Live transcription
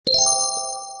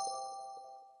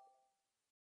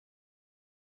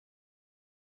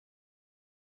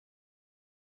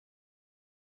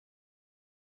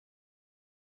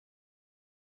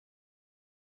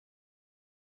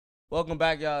Welcome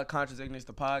back, y'all. Conscious Ignorance,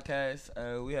 the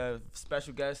podcast. We have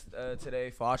special guests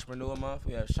today for Entrepreneur Month.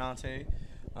 We have Shantae.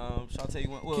 Shantae, you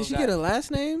want? Can she get a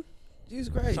last name? Jesus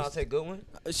Christ. Shantae Goodwin.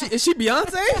 Is she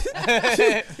Beyonce?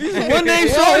 She's one name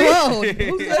short alone.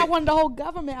 I wanted the whole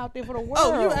government out there for the world.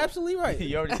 Oh, you're absolutely right.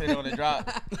 You already said it on the drop.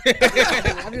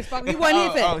 I'm just fucking. He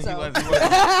wasn't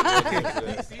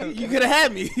He You could have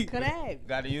had me. Could have.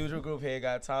 Got the usual group here.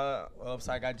 Got Todd.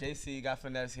 Got JC. Got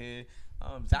Finesse here.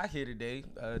 Zach here today.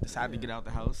 Decided to get out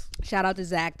the house. Shout out to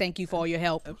Zach. Thank you for all your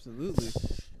help. Absolutely.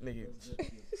 Nigga.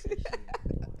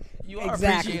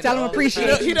 Exactly. Tell him appreciate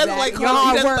it. He doesn't like calling.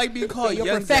 He doesn't like being called your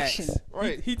Young perfection. Zax.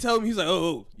 Right. He told me, he's like,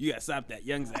 oh, you gotta stop that,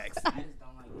 Young Zax. I just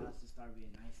don't like us to start being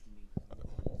nice to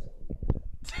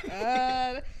me.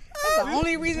 That's the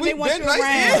only reason they want you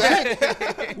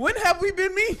around. When have we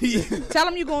been mean to you? Tell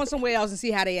them you're going somewhere else and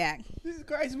see how they act. Jesus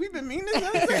Christ, we've been mean to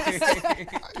Young Zax.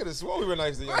 I could have sworn we were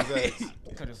nice to Young Zax.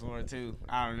 Could have sworn too.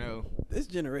 I don't know. This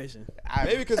generation.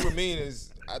 Maybe because we're mean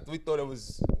we thought it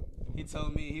was. He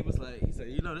told me, he said,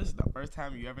 you know, this is the first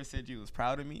time you ever said you was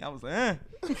proud of me. I was like,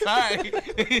 sorry.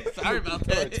 Sorry about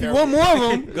that. You want more of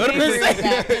them? Go to Penn State.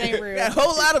 That ain't real. Got a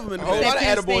whole lot of them in A whole lot of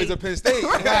Penn attaboys State. at Penn State.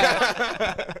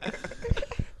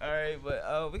 All right,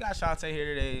 but we got Shantae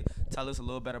here today. Tell us a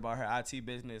little bit about her IT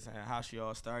business and how she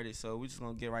all started. So we're just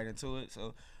going to get right into it.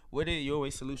 So where did Your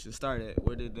Way Solutions start at?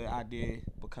 Where did the idea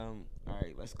become, all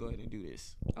right, let's go ahead and do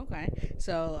this? Okay.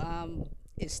 So,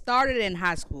 it started in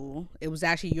high school. It was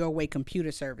actually Your Way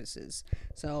Computer Services.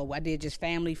 So I did just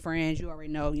family, friends. You already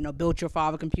know, built your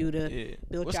father computer, Yeah.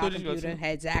 built What your school did you go computer, to?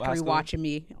 had What high Zachary school? watching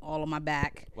me all on my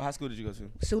back. What high school did you go to?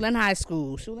 Suitland High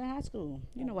School.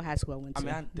 You know what high school I went to.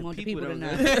 I mean, the want people to don't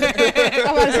know. know.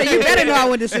 I'm about to say, you better know I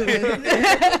went to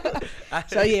Suitland.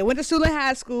 So, yeah, went to Suitland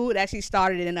High School. It actually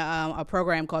started in a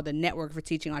program called the Network for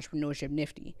Teaching Entrepreneurship,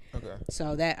 NIFTY. Okay.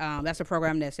 So that's a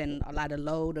program that's in a lot of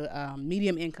low to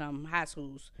medium income high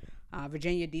schools.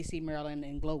 Virginia, D.C., Maryland,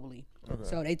 and globally. Okay.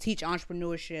 So they teach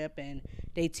entrepreneurship and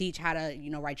they teach how to,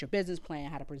 write your business plan,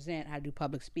 how to present, how to do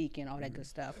public speaking, all that good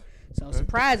stuff. So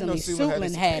surprisingly,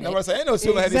 Suitland had it. I ain't no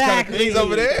Suitland had these kind of things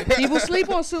over there. People sleep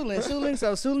on Suitland.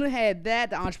 So Suitland had that,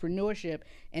 the entrepreneurship,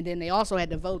 and then they also had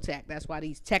the VOTEC. That's why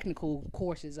these technical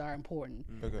courses are important.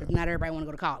 Okay. 'Cause not everybody want to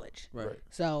go to college. Right.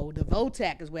 So the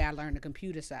VOTEC is where I learned the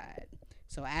computer side.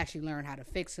 So I actually learned how to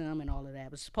fix them and all of that. I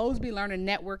was supposed to be learning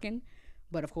networking.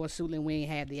 But of course, Suitland, we ain't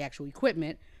had the actual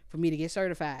equipment for me to get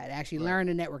certified, actually learn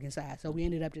the networking side. So we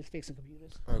ended up just fixing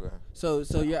computers. Okay. So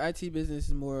your IT business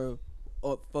is more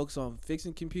focused on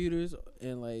fixing computers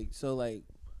and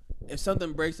if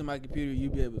something breaks in my computer,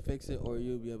 you'll be able to fix it or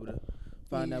you'll be able to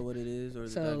find out what it is or the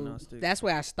So diagnostic. that's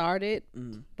where I started,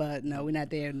 but no, we're not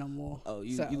there no more. Oh,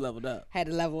 you leveled up. Had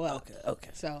to level up.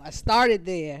 Okay. So I started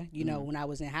there, when I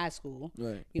was in high school,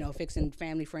 Right. Fixing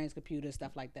family, friends, computers,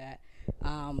 stuff like that.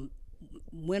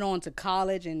 Went on to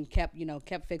college and kept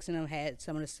fixing them. Had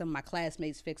some of my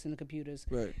classmates fixing the computers.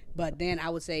 Right. But then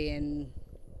I would say in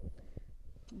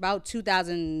about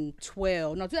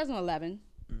 2011,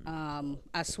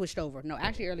 I switched over. No,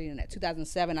 actually earlier than that,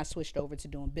 2007, I switched over to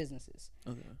doing businesses.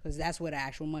 Okay. Because that's where the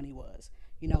actual money was.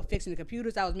 Fixing the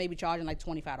computers, I was maybe charging like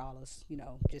 $25,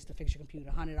 just to fix your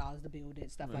computer, $100 to build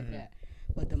it, stuff like that.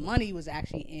 But the money was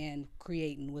actually in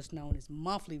creating what's known as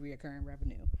monthly recurring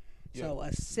revenue. So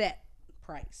a set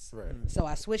price. Right. So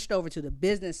I switched over to the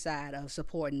business side of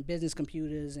supporting business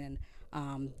computers and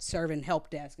serving help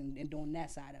desk and doing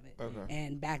that side of it. Okay.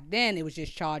 And back then it was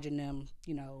just charging them,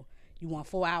 you want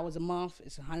 4 hours a month,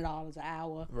 it's $100 an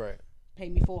hour. Right. Pay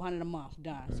me $400 a month,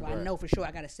 done. So I know for sure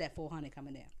I got a set $400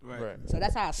 coming in. Right. So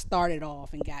that's how I started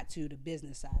off and got to the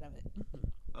business side of it.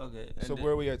 Okay. So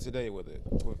where are we at today with it?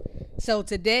 So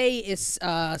today it's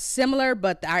similar,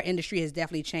 but our industry has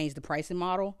definitely changed the pricing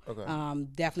model. Okay.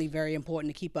 Definitely very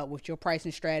important to keep up with your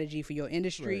pricing strategy for your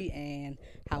industry, and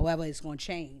however it's going to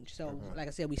change. So like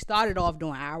I said, we started off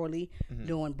doing hourly,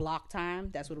 doing block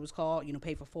time. That's what it was called.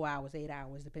 Pay for 4 hours, 8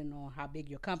 hours, depending on how big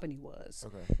your company was.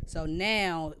 Okay. So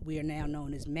now we are now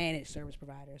known as managed service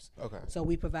providers. Okay. So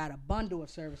we provide a bundle of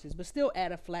services, but still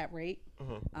at a flat rate.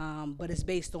 But it's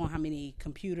based on how many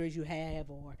computers you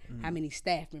have or how many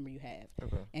staff member you have.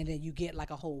 Okay. And then you get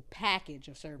like a whole package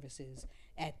of services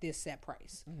at this set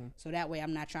price. So that way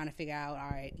I'm not trying to figure out, all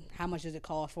right, how much does it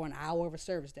cost for an hour of a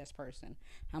service desk person?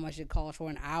 How much does it cost for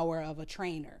an hour of a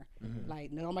trainer?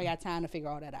 Like nobody got time to figure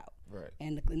all that out. Right.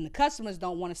 And the customers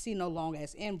don't want to see no long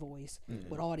ass invoice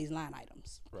with all these line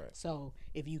items. Right. So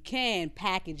if you can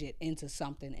package it into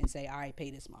something and say, all right,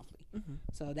 pay this monthly.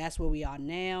 So that's where we are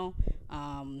now.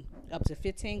 up to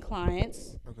 15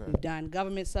 clients. Okay. We've done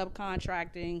government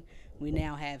subcontracting. We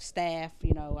now have staff.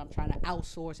 You know, I'm trying to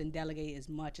outsource and delegate as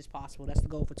much as possible. That's the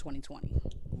goal for 2020.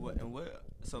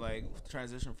 So like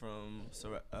transition from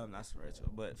not Sorrento,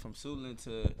 but from Suitland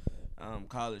to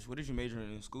college. What did you major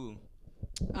in school?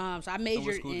 So I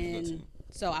majored in.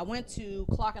 So I went to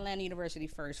Clark Atlanta University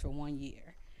first for 1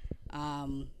 year,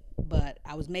 but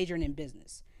I was majoring in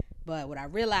business. But what I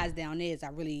realized down there is I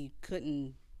really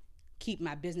couldn't keep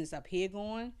my business up here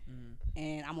going,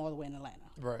 and I'm all the way in Atlanta.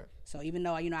 Right. So even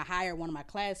though I hired one of my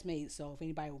classmates, so if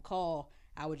anybody would call,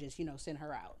 I would just send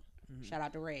her out. Shout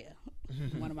out to Rhea,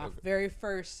 one of my very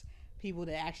first people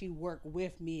that actually worked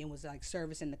with me and was like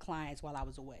servicing the clients while I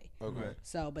was away. Okay.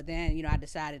 So, but then I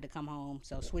decided to come home,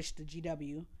 so switched to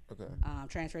GW. Okay.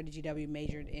 Transferred to GW,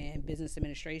 majored in business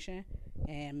administration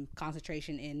and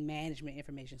concentration in management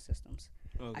information systems.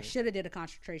 Okay. I should have did a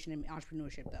concentration in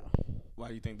entrepreneurship though. Why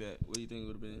do you think that? What do you think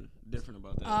would have been different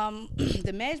about that?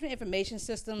 The management information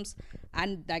systems,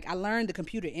 I learned the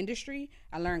computer industry.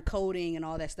 I learned coding and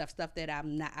all that stuff that I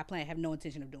have no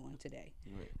intention of doing today.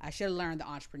 Right. I should have learned the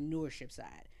entrepreneurship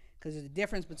side, because there's a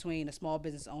difference between a small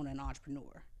business owner and an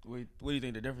entrepreneur. What do you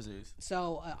think the difference is?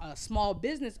 So a small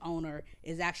business owner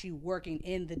is actually working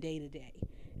in the day-to-day.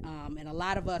 And a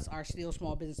lot of us are still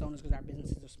small business owners because our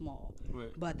businesses are small. Right.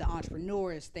 But the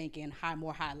entrepreneur is thinking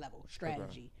more high level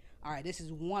strategy. Okay. All right, this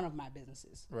is one of my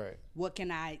businesses. Right. What do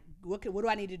I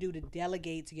need to do to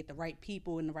delegate to get the right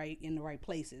people in the right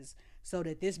places so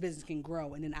that this business can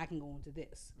grow, and then I can go into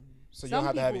this. So you don't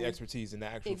have to have any expertise in the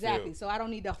actual exactly. field. So I don't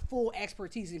need the full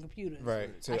expertise in computers. Right.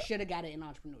 So I should have got it in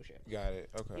entrepreneurship. Got it.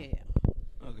 Okay.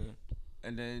 Yeah. Okay.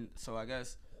 And then, so I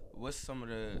guess, what's some of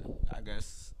the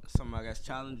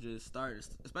challenges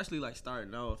especially like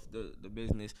starting off the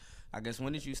business? I guess,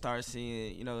 when did you start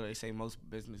seeing, they say most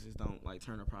businesses don't like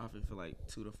turn a profit for like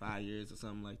 2 to 5 years or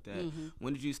something like that. Mm-hmm.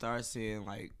 When did you start seeing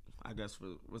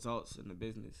results in the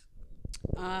business?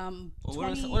 What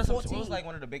was like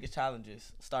one of the biggest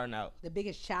challenges starting out? The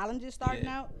biggest challenges starting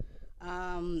out?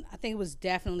 I think it was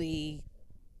definitely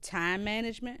time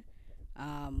management,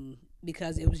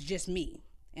 because it was just me.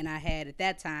 And I had, at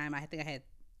that time, I think I had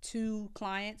 2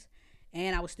 clients,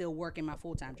 and I was still working my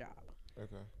full-time job.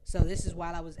 Okay. So this is while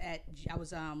when I was at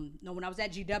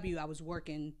GW, I was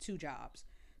working 2 jobs.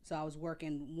 So I was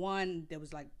working one that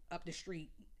was like up the street,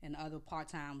 and the other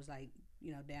part-time was like,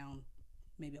 down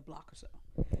maybe a block or so.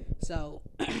 So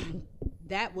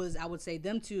that was, I would say,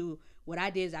 them 2. What I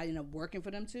did is I ended up working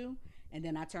for them 2, and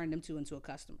then I turned them 2 into a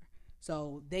customer.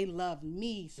 So they love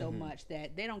me so much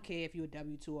that they don't care if you're a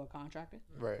W-2 or a contractor.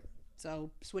 Right.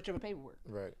 So switch over paperwork.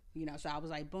 Right. So I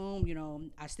was like,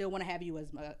 boom, I still want to have you as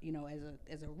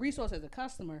as a resource, as a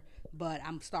customer, but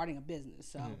I'm starting a business.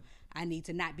 So I need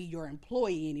to not be your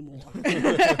employee anymore.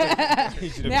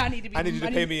 Now I need you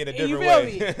to pay me in a different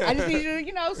way. I just need you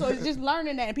to, so it's just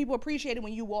learning that, and people appreciate it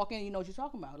when you walk in, you know what you're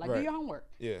talking about. Like, do your homework.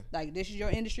 Yeah. Like, this is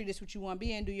your industry, this is what you want to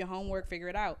be in, do your homework, figure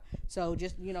it out. So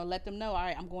just, let them know, all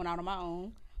right, I'm going out on my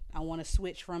own. I want to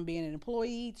switch from being an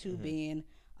employee to being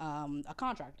a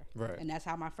contractor. Right. And that's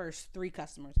how my first 3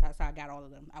 customers, that's how I got all of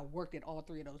them. I worked at all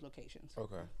 3 of those locations.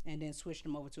 Okay. And then switched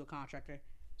them over to a contractor.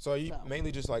 So are you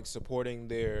mainly just like supporting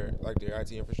their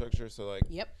IT infrastructure? So like.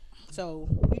 Yep. So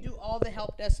we do all the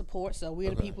help desk support. So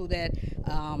we're the people that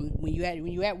when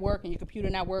you at work and your computer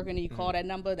not working and you call that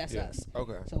number, that's us.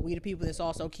 Okay. So we the people that's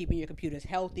also keeping your computers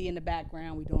healthy in the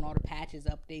background. We're doing all the patches,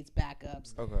 updates,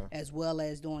 backups, as well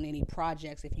as doing any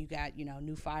projects if you got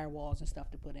new firewalls and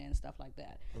stuff to put in, stuff like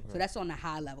that. So that's on the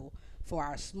high level. For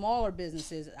our smaller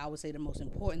businesses, I would say the most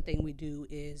important thing we do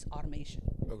is automation.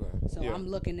 Okay. So I'm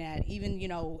looking at, even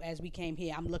as we came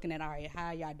here, I'm looking at, all right,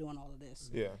 how y'all doing all of this?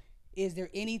 Yeah. Is there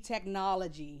any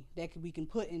technology that we can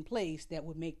put in place that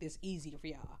would make this easier for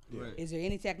y'all? Right. Is there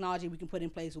any technology we can put in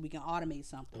place so we can automate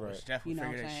something? Right. Steph will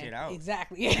figure that shit out.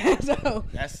 Exactly. Yeah. So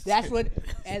that's what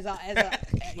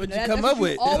what you come up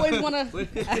with. Always want to.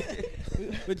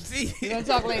 What you see? We're gonna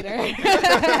talk later.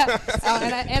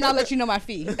 And I'll let you know my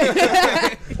fee.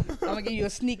 I'm gonna give you a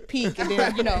sneak peek, and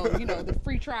then the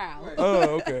free trial. Right.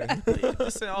 Oh, okay.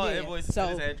 Just send all invoices to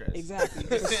this address. Exactly.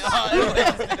 Just send all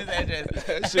invoices to this address.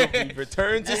 That should be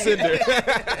returned to sender.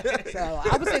 So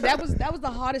I would say that was the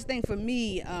hardest thing for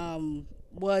me,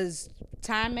 was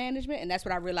time management, and that's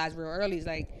what I realized real early. Is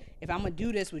like, if I'm gonna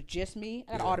do this with just me,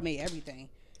 I gotta automate everything.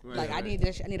 Right, I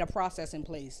need a process in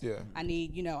place. Yeah. I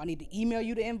need to email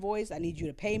you the invoice. I need you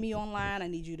to pay me online. I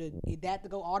need that to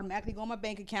go automatically go on my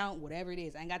bank account, whatever it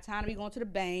is. I ain't got time to be going to the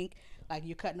bank. Like,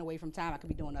 you're cutting away from time. I could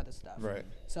be doing other stuff. Right.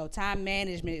 So time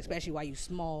management, especially while you're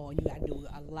small, you got to do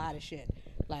a lot of shit.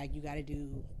 Like, you got to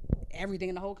do everything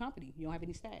in the whole company. You don't have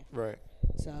any staff. Right.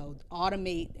 So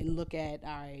automate and look at, all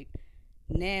right,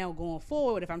 now going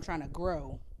forward, if I'm trying to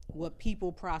grow, what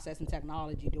people, process, and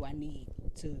technology do I need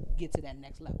to get to that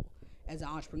next level? As an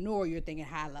entrepreneur, you're thinking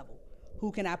high level.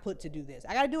 Who can I put to do this?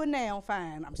 I got to do it now,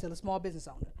 fine. I'm still a small business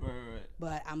owner. Right.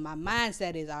 But my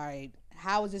mindset is, all right,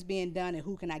 how is this being done and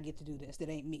who can I get to do this that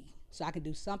ain't me? So I can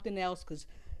do something else because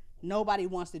nobody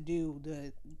wants to do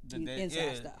the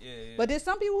inside stuff. Yeah. But there's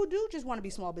some people who do just want to be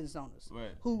small business owners. Right.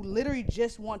 Who literally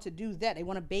just want to do that. They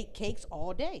want to bake cakes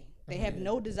all day. They have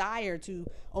no desire to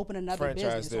open another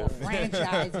Franchise business or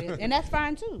franchise it. And that's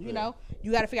fine too. You know,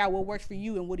 you got to figure out what works for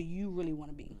you and what do you really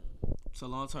want to be. So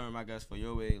long term, I guess for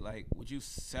your way, like, would you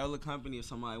sell a company if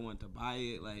somebody wanted to buy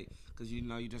it? Like, because you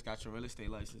know you just got your real estate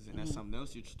license, and that's something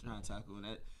else you're trying to tackle, and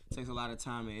that takes a lot of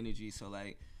time and energy. So,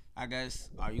 like, I guess,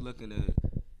 are you looking to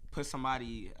put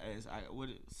somebody as I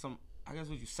guess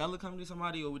would you sell a company to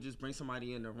somebody, or would you just bring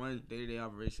somebody in to run day-to-day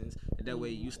operations, and that way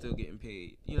you still getting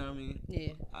paid? You know what I mean?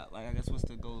 Yeah. I guess what's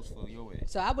the goals for your way?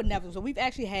 So I would never. So we've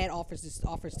actually had offers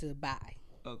to buy.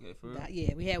 Okay, for real?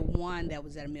 Yeah, we had one that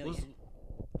was at $1 million.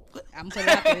 I'm putting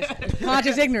it out there. It's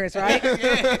conscious ignorance, right? All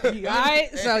right.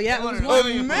 So yeah, it was $1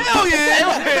 million. So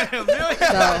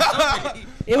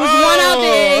it was one out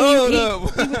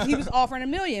there. He was offering $1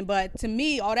 million, but to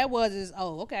me, all that was is,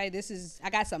 okay, I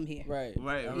got something here. Right. You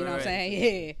know what I'm saying?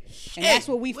 Yeah. And that's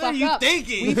what we fuck up. What are you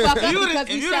thinking? We fuck up because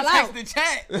we sell out. The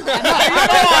chat.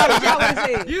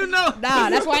 You know. Nah,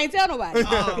 that's why I ain't tell nobody.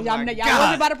 Y'all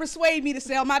wasn't about to persuade me to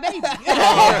sell my baby.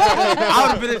 I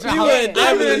would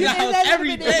have been in your house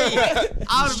every day.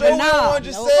 Show one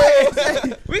just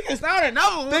said. We can start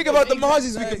another one. Think about the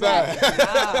Marzies we can buy.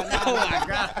 Oh my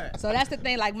God. So that's the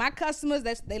thing. Like my customers,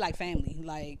 they like family.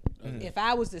 Like if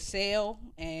I was to sell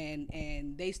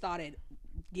and they started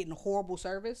getting horrible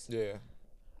service,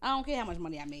 I don't care how much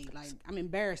money I made. Like I'm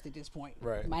embarrassed at this point.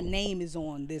 Right. My name is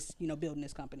on this, building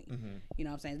this company. You know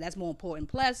what I'm saying? That's more important.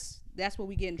 Plus, that's where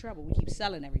we get in trouble. We keep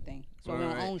selling everything. So we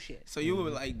don't own shit. So you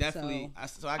would like definitely.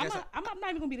 So I guess I'm not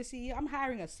even gonna be the CEO. I'm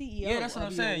hiring a CEO. Yeah, that's what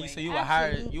I'm saying. So you would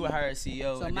hire a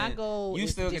CEO. So my goal you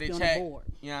is still to get just a be on check. the board.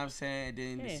 You know what I'm saying?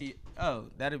 Then Yeah.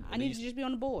 I need to just be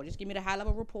on the board. Just give me the high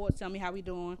level reports. Tell me how we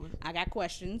doing. I got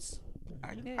questions.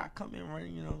 I come in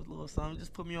running, a little something.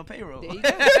 Just put me on payroll. There you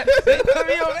go. Put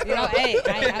me on payroll. Hey,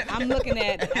 I'm looking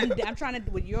at. I'm trying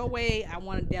to with your way. I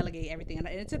want to delegate everything, and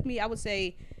it took me. I would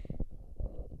say.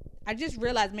 I just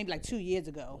realized maybe like 2 years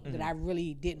ago that I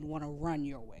really didn't want to run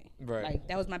your way. Right. Like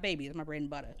that was my baby. It's my bread and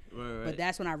butter. Right. But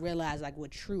that's when I realized like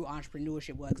what true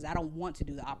entrepreneurship was, because I don't want to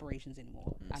do the operations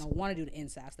anymore. I don't want to do the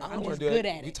inside stuff. I'm just good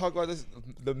at it. We talk about this.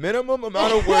 The minimum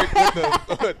amount of work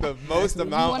with the most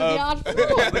amount of.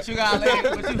 But you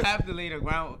have to lay the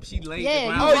ground. She laid the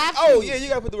ground. You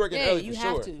gotta put the work in early you for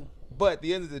have sure. to. But at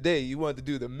the end of the day, you want to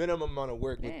do the minimum amount of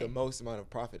work with the most amount of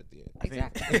profit at the end.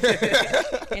 Exactly.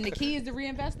 And the key is to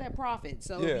reinvest that profit.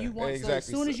 So if you want, exactly. so as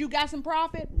soon as you got some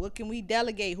profit, what can we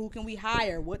delegate? Who can we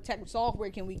hire? What tech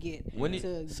software can we get? When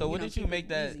did you make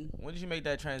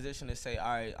that transition to say,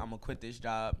 all right, I'm gonna quit this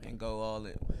job and go all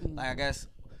in? Like I guess.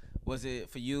 Was it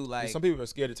for you like some people are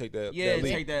scared to take that? Yeah,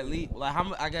 take that leap. Like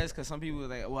I guess because some people are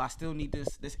like, well, I still need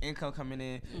this income coming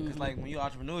in. Because like when you're an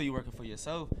entrepreneur, you're working for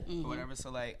yourself or whatever.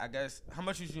 So like I guess how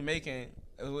much was you making?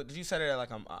 Did you say that like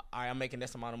I'm making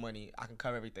this amount of money, I can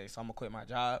cover everything, so I'm gonna quit my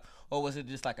job, or was it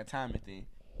just like a timing thing?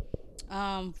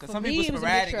 Because some people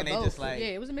sporadic and they both. just like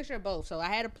it was a mixture of both. So I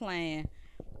had a plan.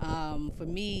 For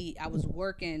me, I was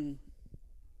working.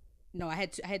 No, I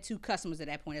had two customers at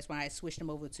that point. That's when I switched them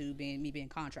over to being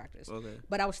contractors. Okay.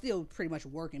 But I was still pretty much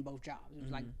working both jobs. It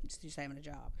was like just having a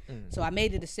job. So I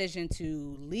made the decision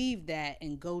to leave that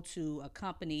and go to a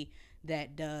company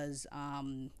that does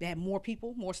they had more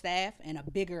people, more staff, and a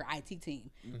bigger IT team.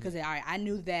 Because I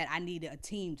knew that I needed a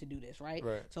team to do this, right?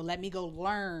 So let me go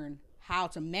learn how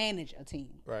to manage a team.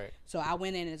 Right. So I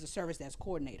went in as a service desk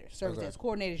coordinator. Service desk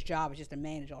coordinator's job is just to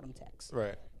manage all them techs.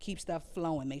 Right. Keep stuff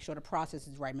flowing, make sure the process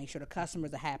is right, make sure the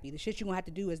customers are happy. The shit you're going to have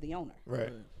to do as the owner.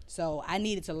 Right. So I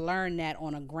needed to learn that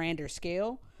on a grander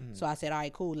scale. So I said, all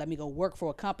right, cool, let me go work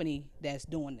for a company that's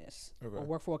doing this. Or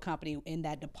work for a company in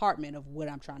that department of what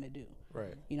I'm trying to do.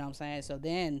 Right. You know what I'm saying? So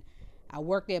then I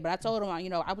worked there, but I told him,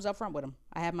 I was upfront with him.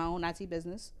 I have my own IT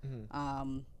business.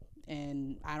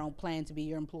 And I don't plan to be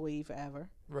your employee forever.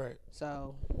 Right.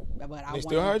 So, but they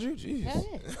still hired you? Jeez. Yeah.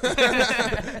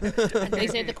 They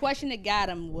said the question that got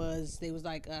them was, they was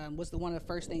like, what's one of the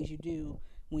first things you do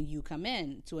when you come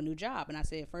in to a new job? And I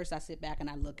said, first I sit back and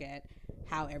I look at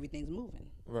how everything's moving.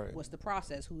 Right. What's the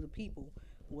process? Who the people?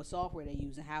 What software they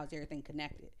use? And how is everything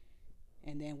connected?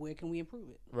 and then where can we improve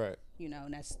it? Right. You know,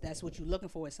 and that's what you're looking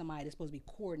for is somebody that's supposed to be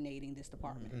coordinating this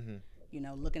department. Mm-hmm. You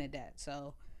know, looking at that.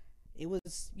 So it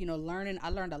was, you know, learning. I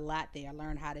learned a lot there. I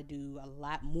learned how to do a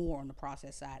lot more on the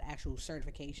process side, actual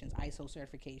certifications, ISO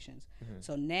certifications.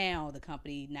 So now the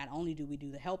company, not only do we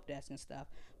do the help desk and stuff,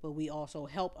 but we also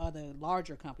help other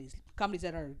larger companies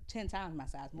that are 10 times my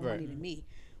size, more money than me.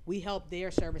 We help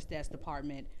their service desk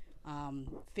department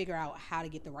figure out how to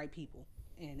get the right people.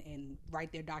 And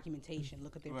write their documentation,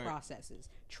 look at their processes,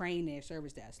 train their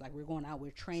service desk. Like we're going out, we're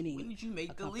training. When did you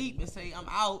make the leap and say, I'm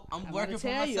out, I'm working for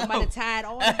tell myself? you, I'm about to tie it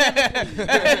all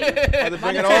together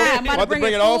for you. About to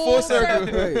bring it all full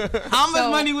circle. How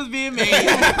much money was being made?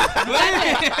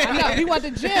 I know, he went to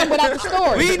gym without the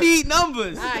story. We need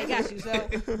numbers. All right, got you. So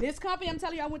this company, I'm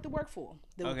telling you, I went to work for.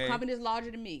 The Okay. company is larger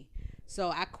than me.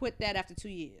 So I quit that after 2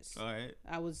 years. All right.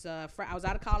 I was out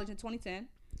of college in 2010.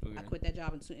 Okay. I quit that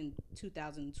job in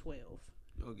 2012.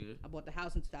 Okay. I bought the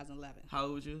house in 2011. How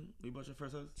old was you? You bought your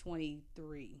first house?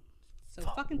 23. So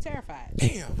fucking terrified.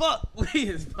 Damn. Fuck. We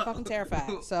is Fucking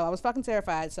terrified. So I was fucking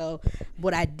terrified. So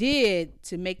what I did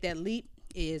to make that leap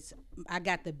is I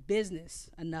got the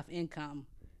business enough income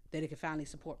that it could finally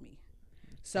support me.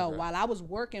 So while I was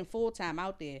working full time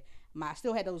out there, I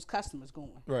still had those customers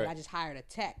going. Right. I just hired a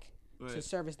tech to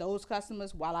service those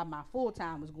customers while my full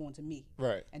time was going to me.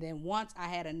 Right. And then once I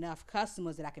had enough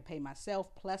customers that I could pay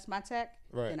myself plus my tech,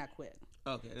 then I quit.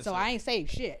 Okay. So I ain't saved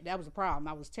shit. That was a problem.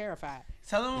 I was terrified.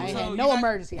 Tell them. I ain't so had you no got-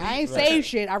 emergency. I ain't saved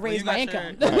shit. I raised my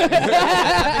income.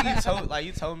 I think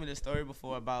you told me the story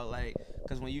before about like,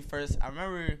 cause when you first, I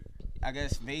remember, I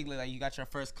guess vaguely like you got your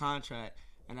first contract,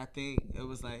 and I think it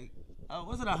was like,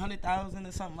 was it 100,000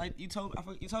 or something like you told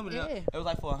me? You told me that it was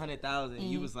like for 100,000.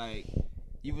 You was like.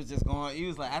 You was just going. You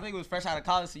was like, I think it was fresh out of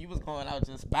college, so you was going out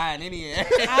just buying any.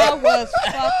 I was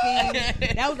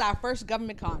fucking. That was our first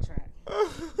government contract.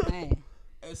 Man.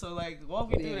 And so like,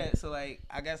 walk me through that. So like,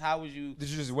 I guess how would you? Did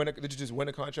you just win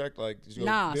a contract? Like, did you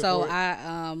go Nah. bid So for it?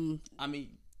 I mean,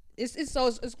 it's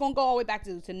gonna go all the way back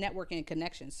to networking and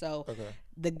connections. So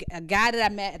Okay. a guy that I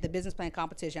met at the business plan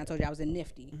competition, I told you I was in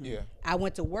Nifty. Yeah. I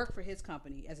went to work for his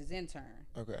company as his intern.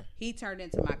 Okay. He turned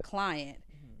into my client.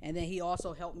 And then he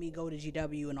also helped me go to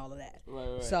GW and all of that.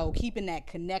 Right. So keeping that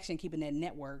connection, keeping that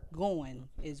network going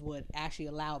is what actually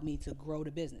allowed me to grow the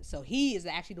business. So he is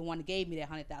actually the one that gave me that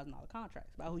 $100,000 contract.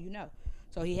 It's about who you know.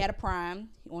 So he had a prime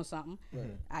on something.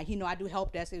 I do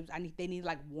help desk. They need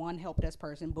like one help desk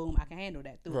person. Boom, I can handle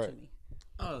that. Through it to me.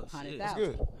 Oh, shit. 100,000. That's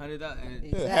good. 100,000.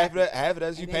 Exactly. Half of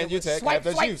that's you And paying then your it was tech, swipe, half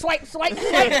that's you. swipe, swipe,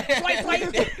 swipe,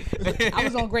 swipe, swipe. I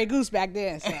was on Grey Goose back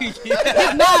then. So.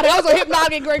 I was on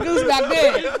Hypnotic and Grey Goose back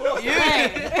then.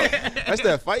 Yeah. That's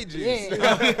that fight juice.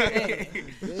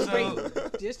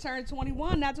 Just turned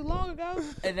 21 not too long ago.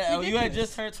 And you had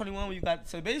just turned 21 when you got.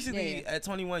 So basically, Yeah. at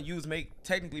 21, you was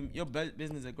technically your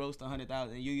business had grossed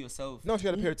 100,000. You yourself. No, she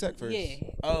got to pay her tech first. Yeah.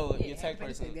 Oh, Yeah, your tech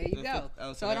person. There you go.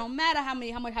 So it don't matter how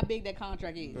big that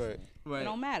contract is. Right. Right. It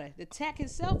don't matter. The tech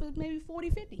itself is maybe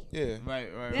 40, 50. Yeah. Right.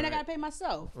 Then I gotta pay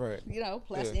myself. Right. You know,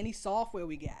 plus Yeah. any software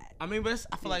we got. I mean, but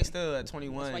I feel like still at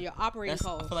 21. That's why your operating I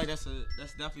costs. feel like that's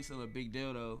definitely still a big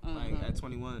deal though. Like at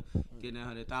 21, getting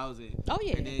 100,000. Oh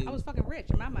yeah, And then- I was fucking rich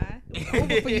in my mind.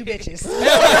 Over for you bitches.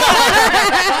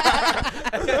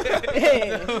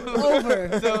 Yeah,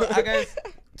 over. So I guess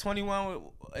 21.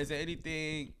 Is there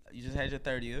anything? You just had your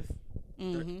 30th.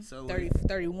 So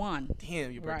 31.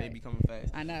 Damn, your birthday Right. be coming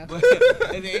fast. I know. But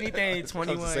is there anything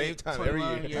 21, same time every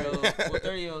 21 year. year old or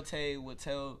 30-year-old Tay would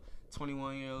tell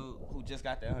 21-year-old who just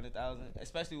got that 100,000,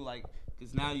 especially like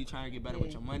because now you're trying to get better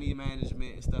with your money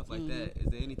management and stuff like that. Is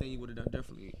there anything you would have done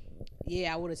differently?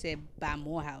 Yeah, I would have said buy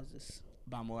more houses.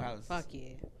 Buy more houses. Fuck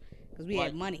yeah. Because we Like-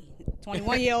 had money.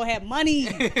 21-year-old had money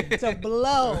to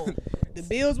blow. The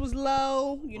bills was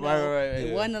low. You know, Right,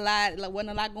 it wasn't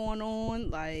a lot going on.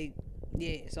 Like,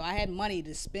 yeah. So I had money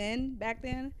to spend back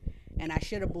then, and I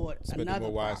should have bought Spent it another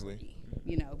more wisely. property.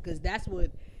 You know, because that's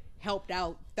what helped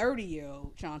out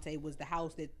 30-year-old Shantae was the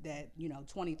house that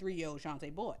 23-year-old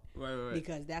Shantae bought. Right.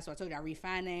 Because that's what I told you. I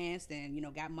refinanced and,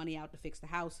 got money out to fix the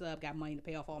house up, got money to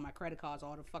pay off all my credit cards,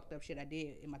 all the fucked up shit I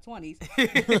did in my 20s.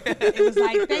 It was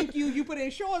like, thank you, you put an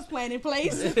insurance plan in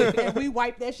place, and we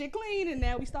wiped that shit clean, and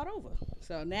now we start over.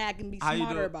 So now I can be How you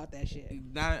smarter do- about that shit.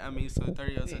 Now, I mean, so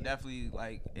 30-year-olds Yeah. are definitely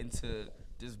like into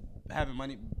just having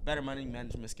better money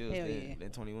management skills Hell than, yeah. than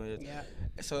 21 years. Yeah.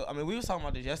 So I mean, we was talking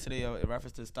about this yesterday in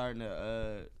reference to starting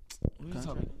we was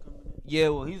talking. Yeah,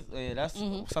 well, that's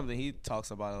something he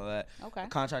talks about a lot. Okay.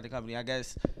 Contracting company, I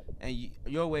guess, and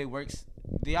your way works.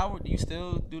 Do you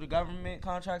still do the government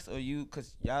contracts, or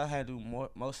because y'all had to do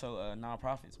most so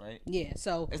nonprofits, right? Yeah,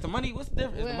 so Is the money what's the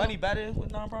difference? Is the Well- money better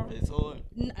with nonprofits or?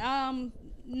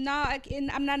 No,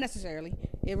 I'm not necessarily.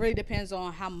 It really depends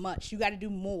on how much you got to do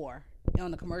more. On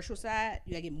the commercial side,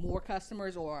 you got to get more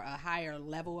customers or a higher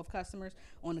level of customers.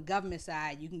 On the government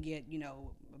side, you can get $1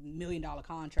 million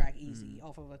contract easy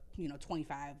off of a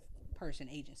 25 person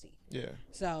agency. Yeah.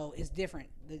 So it's different.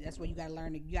 That's what you got to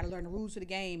learn. You got to learn the rules of the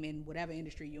game in whatever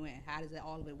industry you're in. How does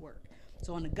all of it work?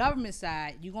 So on the government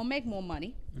side, you're gonna make more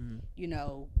money.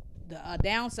 The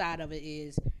downside of it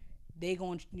is they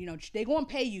going to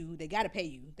pay you. They got to pay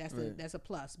you. That's a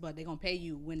plus. But they're gonna pay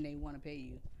you when they want to pay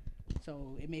you.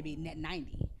 So it may be net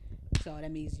 90. So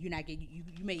that means you're not getting.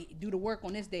 You may do the work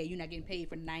on this day. You're not getting paid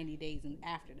for 90 days and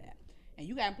after that. And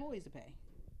you got employees to pay.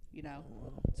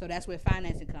 So that's where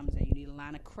financing comes in. You need a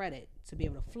line of credit to be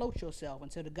able to float yourself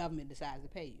until the government decides to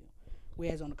pay you.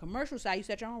 Whereas on the commercial side, you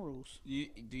set your own rules. Do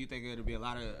you think it'll be a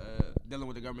lot of dealing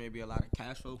with the government? It'll be a lot of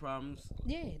cash flow problems.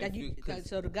 Yeah,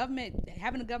 so the government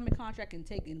having a government contract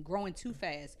and growing too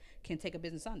fast can take a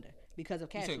business under because of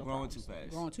cash flow. Growing problems. too fast.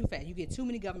 Growing too fast. You get too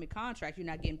many government contracts. You're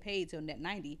not getting paid till net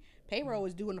 90. Payroll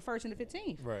is due on the 1st and the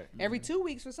 15th. Right. Every 2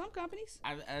 weeks for some companies.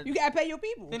 You gotta pay your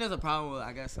people. I think there's a problem with,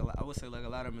 I guess, I would say like a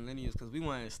lot of millennials because we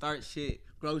want to start shit,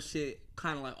 grow shit,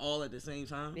 kind of like all at the same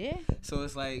time. Yeah. So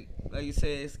it's like you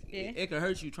said, it can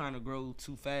hurt you trying to grow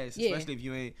too fast, especially if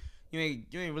you ain't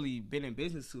really been in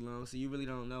business too long, so you really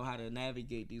don't know how to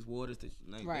navigate these waters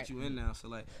that you in now. So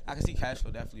like I can see cash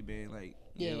flow definitely being like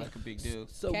like a big deal.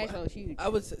 So cash flow is huge. I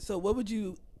would say, so what would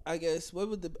you? I guess what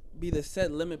would be the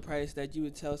set limit price that you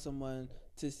would tell someone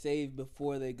to save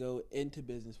before they go into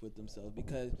business with themselves?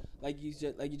 Because like you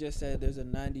just said, there's a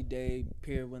 90-day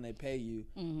period when they pay you,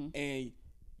 and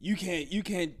you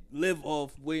can't live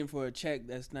off waiting for a check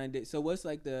that's 90 days. So what's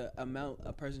like the amount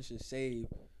a person should save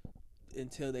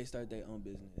until they start their own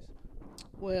business?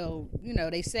 Well,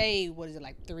 they say, what is it,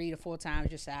 like 3 to 4 times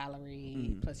your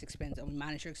salary plus expenses,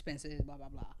 minus your expenses, blah blah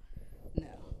blah. No,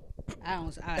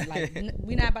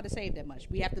 we're not about to save that much.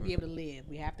 We have to be able to live.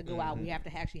 We have to go out. We have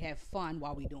to actually have fun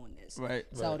while we're doing this. Right.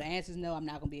 So the answer is no. I'm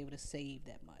not gonna be able to save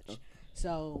that much. Okay.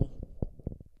 So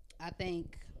I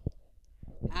think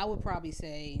I would probably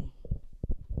say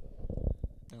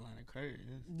the line of credit.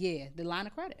 Yeah, the line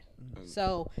of credit.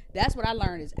 So that's what I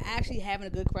learned is actually having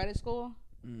a good credit score.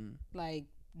 Like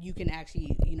you can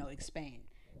actually expand.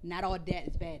 Not all debt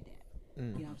is bad debt. You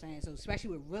know what I'm saying? So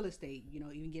especially with real estate,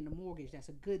 even getting a mortgage, that's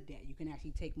a good debt. You can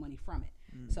actually take money from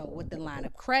it. So with the line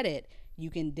of credit,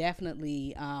 you can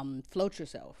definitely float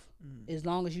yourself as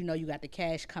long as you got the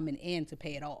cash coming in to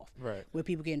pay it off. Right. Where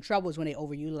people get in trouble is when they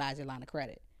overutilize their line of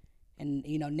credit. And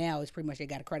now it's pretty much they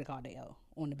got a credit card they owe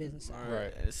on the business side.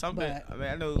 Right. Something. But, I mean,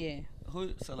 I know. Yeah.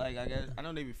 So like, I guess I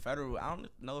know Navy Federal. I don't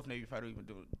know if Navy Federal even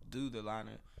do the line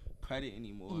of credit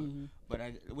anymore. But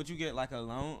would you get like a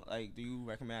loan? Like, do you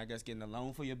recommend, I guess, getting a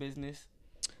loan for your business?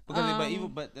 Because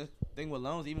but the thing with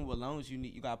loans, even with loans,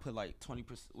 you gotta put like 20%.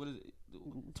 What is it?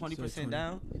 20%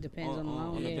 down. It depends on the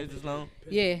loan. On the business loan.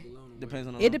 Yeah. Depends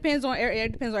on. It depends on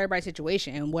everybody's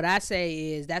situation. And what I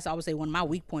say is that's I would say one of my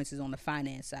weak points is on the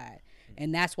finance side,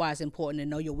 and that's why it's important to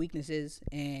know your weaknesses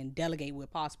and delegate where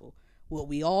possible. What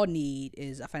we all need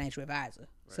is a financial advisor,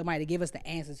 somebody to give us the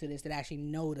answers to this that actually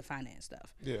know the finance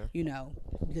stuff. Yeah.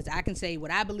 Because I can say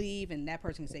what I believe, and that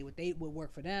person can say what would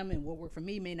work for them, and what worked for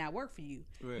me may not work for you.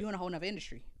 Right. You're in a whole nother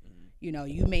industry.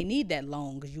 You may need that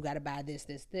loan because you got to buy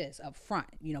this up front.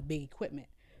 Big equipment.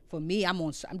 For me, I'm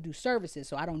do services,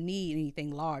 so I don't need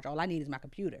anything large. All I need is my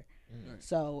computer.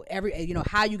 So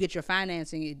how you get your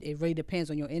financing, it really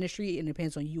depends on your industry and it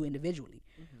depends on you individually.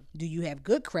 Do you have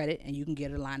good credit and you can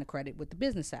get a line of credit with the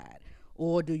business side?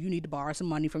 Or do you need to borrow some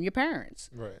money from your parents?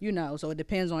 Right. So it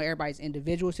depends on everybody's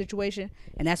individual situation,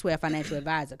 and that's where a financial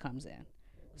advisor comes in.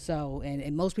 So,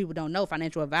 and most people don't know,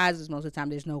 financial advisors, most of the time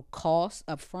there's no cost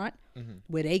up front.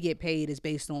 Where they get paid is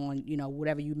based on,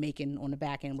 whatever you're making on the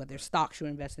back end, whether it's stocks you're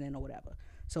investing in or whatever.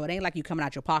 So it ain't like you coming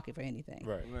out your pocket for anything.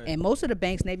 Right. And most of the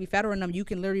banks, Navy Federal and them, you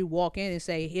can literally walk in and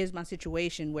say, here's my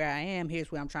situation where I am,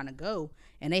 here's where I'm trying to go.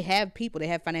 And they have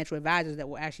financial advisors that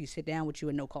will actually sit down with you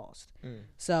at no cost.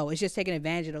 So it's just taking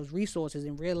advantage of those resources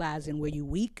and realizing where you're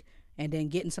weak and then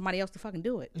getting somebody else to fucking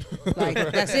do it. Like,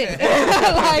 that's it.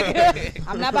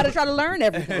 I'm not about to try to learn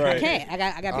everything. Right. I can't.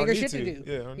 I got bigger shit to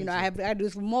do. Yeah, I do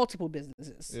this for multiple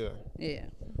businesses. Yeah.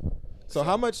 So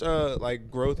how much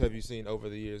like growth have you seen over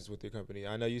the years with your company?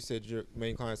 I know you said your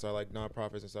main clients are like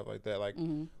nonprofits and stuff like that. Like,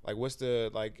 like what's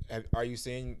the are you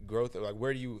seeing growth? Or like,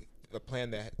 where do you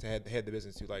plan to head the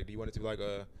business to? Like, do you want it to be like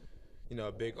a,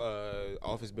 a big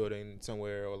office building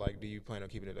somewhere, or like, do you plan on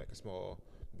keeping it like a small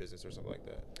business or something like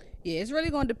that? Yeah, it's really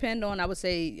going to depend on, I would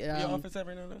say, Your office ever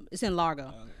in there? it's in Largo.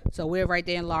 Okay. So we're right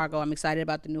there in Largo. I'm excited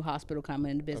about the new hospital coming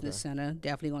in the business center.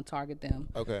 Definitely going to target them.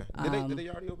 Okay. Did they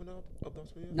already open up those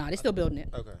for you? Nah, they're still building it.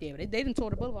 Okay. Yeah, but they didn't tore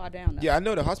the boulevard down though. Yeah, I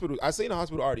know the hospital. I seen the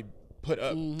hospital already put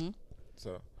up.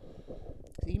 So.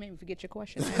 So you made me forget your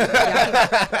question.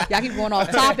 y'all keep going off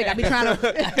topic. I be trying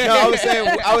to. No,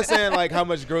 I was saying like how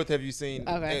much growth have you seen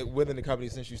within the company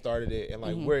since you started it, and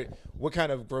like what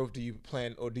kind of growth do you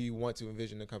plan or do you want to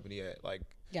envision the company at? Like,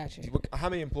 Gotcha. How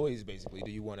many employees basically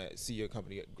do you want to see your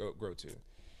company grow to?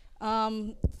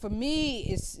 For me,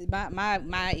 it's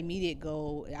my immediate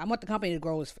goal. I want the company to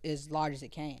grow as large as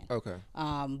it can. Okay.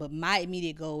 But my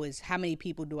immediate goal is how many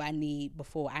people do I need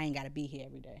before I ain't got to be here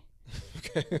every day.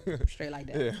 Straight like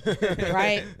that,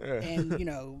 right? Yeah.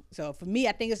 And so for me,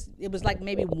 I think it was like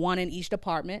maybe one in each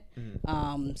department,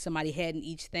 somebody head in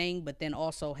each thing, but then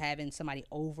also having somebody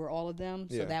over all of them,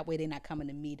 so that way they're not coming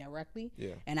to me directly,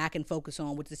 and I can focus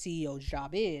on what the CEO's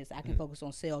job is. I can focus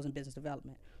on sales and business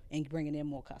development and bringing in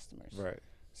more customers. Right.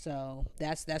 So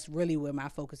that's really where my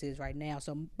focus is right now.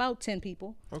 So about 10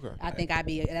 people. Okay. I think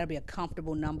that'll be a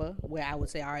comfortable number where I would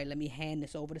say, all right, let me hand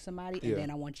this over to somebody, and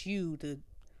then I want you to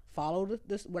follow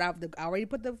this. I already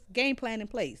put the game plan in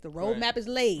place. The roadmap is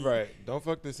laid. Right. Don't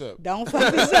fuck this up. Don't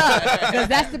fuck this up, because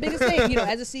that's the biggest thing.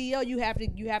 As a CEO, you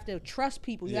have to trust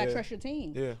people. You gotta trust your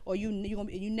team. Yeah. Or you're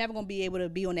never gonna be able to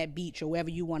be on that beach or wherever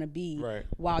you want to be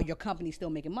while your company's still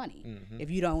making money. If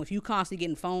you constantly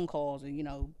getting phone calls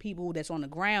and people that's on the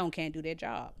ground can't do their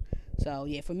job. So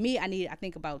yeah, for me, I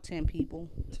think about 10 people.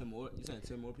 10 more? You saying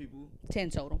 10 more people? 10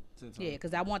 total. 10 total. Yeah,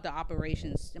 because I want the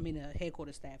operations. The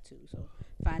headquarters staff too. So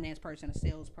finance person, a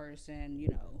salesperson,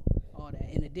 all that.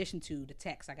 In addition to the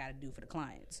techs I got to do for the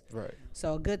clients. Right.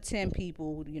 So a good 10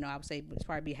 people. I would say it's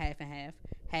probably be half and half.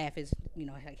 Half is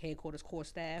like headquarters core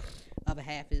staff. Other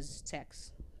half is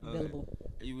techs available.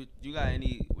 Would you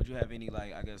have any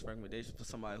like recommendations for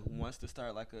somebody who wants to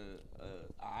start like a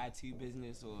IT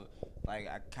business, or like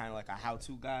kind of like a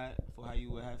how-to guide for how you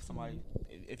would have somebody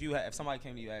if somebody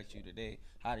came to you asked you today,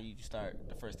 how do you start?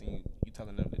 The first thing you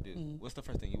telling them to do, what's the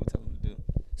first thing you would tell them to do?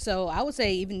 So I would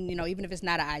say even if it's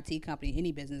not an IT company,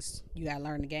 any business, you gotta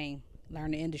learn the game, learn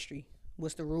the industry.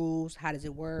 What's the rules? How does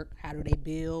it work? How do they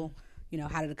bill?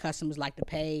 How do the customers like to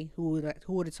pay? Who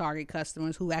are the target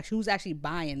customers? Who's actually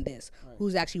buying this? Right.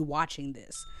 Who's actually watching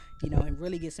this? And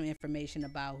really get some information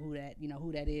about who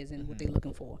that is and what they're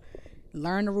looking for.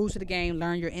 Learn the rules of the game.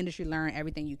 Learn your industry. Learn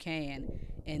everything you can,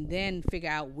 and then figure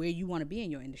out where you want to be in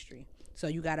your industry. So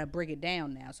you got to break it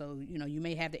down now. So you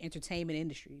may have the entertainment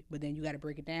industry, but then you got to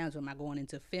break it down. So am I going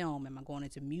into film? Am I going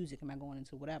into music? Am I going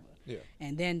into whatever? Yeah.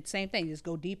 And then same thing. Just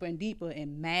go deeper and deeper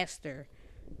and master.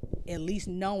 At least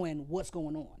knowing what's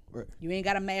going on. Right. You ain't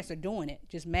got to master doing it.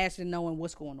 Just master knowing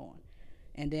what's going on.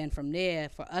 And then from there,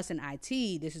 for us in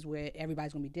IT, this is where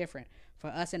everybody's going to be different. For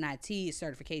us in IT, it's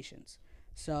certifications.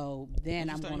 So then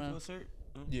I'm going to...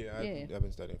 Yeah, I've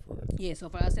been studying for it. Yeah, so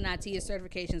for us in IT, it's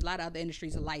certifications. A lot of other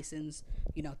industries are licensed,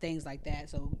 things like that.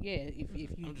 So yeah, if you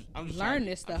learn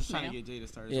this stuff, I'm just trying to get Jay to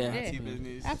start his own IT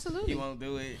business. Absolutely, he won't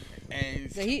do it.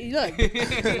 And so you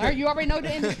already know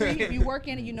the industry. If you work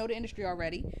in it, you know the industry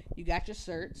already. You got your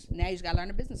certs. Now you just got to learn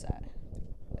the business side.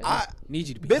 I need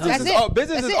you to be business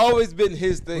has always been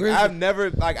his thing. I've never.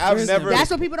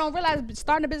 That's what people don't realize.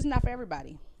 Starting a business not for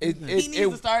everybody. He needs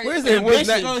to start. Where's the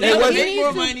ambition? He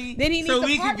more money. Then he needs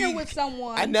to partner with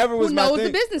someone who knows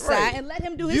the business side and let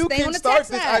him do his thing on the tech side. You can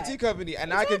start this IT company,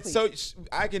 and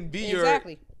I can be your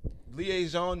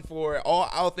liaison for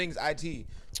all things IT.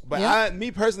 But me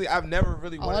personally, I've never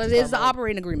really wanted to start. All it is the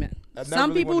operating agreement.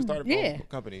 Some people,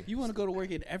 company. You want to go to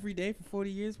work every day for 40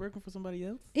 years working for somebody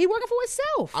else? He working for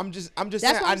himself. I'm just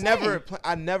saying.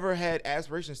 I never had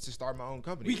aspirations to start my own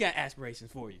company. We got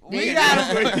aspirations for you.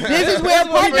 This is where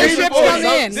partnerships come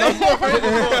in. Everybody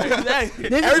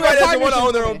doesn't want to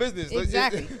own their own business.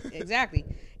 Exactly.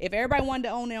 If everybody wanted to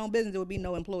own their own business, there would be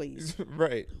no employees.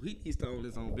 Right. He needs to own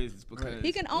his own business because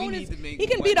he can own his. He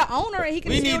can be the owner and he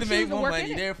can. We still need to make more work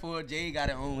money. Therefore, Jay got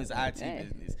to own his IT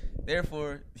business.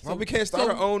 Therefore, we can't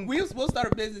start our own. We'll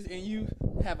start a business and you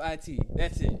have IT.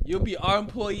 That's it. You'll be our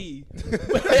employee.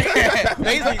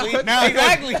 Basically, now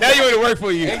exactly. Now you want to work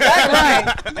for you.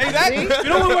 Exactly. Right. Exactly. You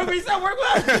don't want to work for yourself. Work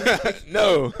with us.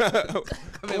 No.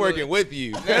 I'm working with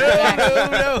you.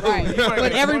 No. Right.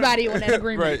 With everybody on that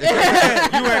agreement.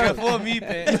 Right. You working for me,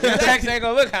 man. Your checks ain't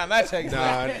gonna look how my checks.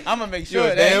 Nah, I'm gonna make sure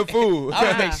you're a damn fool. I'm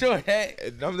gonna make sure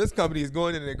that this company is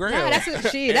going in the ground. Nah, that's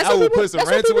what shit. I will put some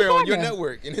ransomware on your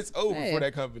network, and it's over for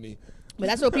that company. But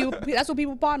that's what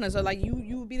people partner. So like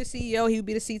you would be the CEO, he would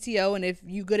be the CTO, and if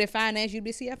you good at finance, you'd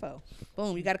be CFO.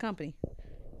 Boom, you got a company.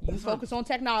 You focus on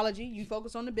technology. You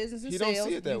focus on the business and You don't sales.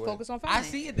 see it that you way. focus on I finance.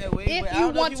 see it that way. If but I you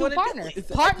don't know want if to wanna do partner, it.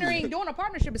 partnering, doing a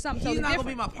partnership is something He's totally not gonna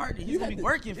be different. my partner. He's gonna be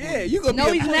working for Yeah, me. you gonna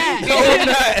No, be he's a not. No, he's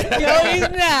not. No, he's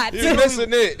not. You're missing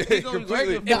it He's gonna be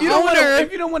completely. working If you don't want owner- to,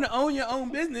 if you don't want to own your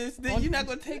own business, then you're not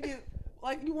gonna take it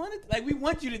like you want it. Like we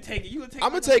want you to take it. You gonna take. I'm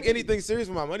gonna it take anything serious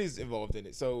when my money's involved in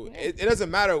it. So it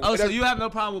doesn't matter. Oh, It so doesn't- you have no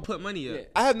problem with putting money up? Yeah.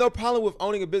 I have no problem with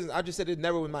owning a business. I just said it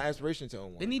never was my aspiration to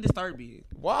own They one. need to start being.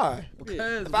 Why?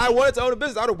 Because If I wanted to own a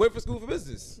business, I would have went for school for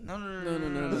business.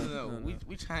 No.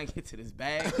 We trying to get to this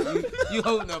bag. You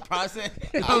holding the process.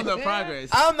 You holding the progress.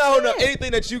 I'm not holding up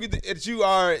anything that you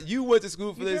went to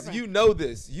school for this. You know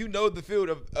this. You know the field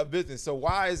of business. So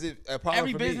why is it a problem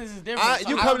Every for business me? is different.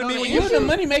 You So I come to don't me know when the You you in the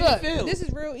money making Look, field. this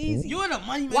is real easy. You in a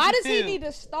money making Why does he field. need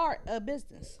to start a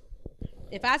business?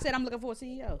 If I said I'm looking for a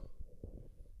CEO,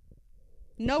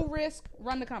 no risk,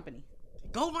 run the company.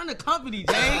 Go run the company, Jay.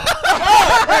 Go run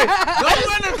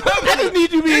the company. I just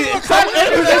need you to be in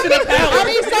position of power. I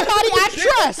need somebody I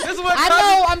trust. This is what I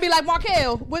company- know I'm be like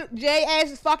Markel. What Jay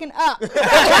ass is fucking up. You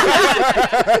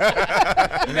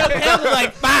know, Kels is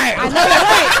like fire. I know that's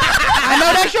right. I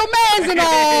know that's your man's and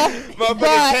all. Motherfucking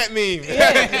But cat meme. So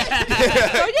yeah,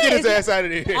 Get his it's- ass out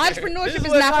of here. entrepreneurship is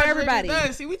what not for contract everybody.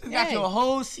 does. See, we just got Hey. your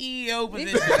whole CEO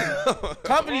position.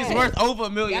 Company's Hey. worth over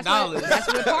 $1 million. That's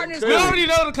what partners We do. already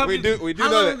know the company. We do How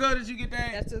know long that. ago did you get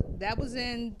that? That was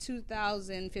in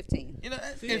 2015. You know,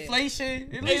 that's inflation.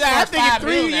 At Yeah, least I that's think it's 5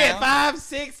 3, mil yeah, now. 5,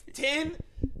 6, 10.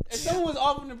 If someone was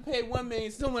offering to pay $1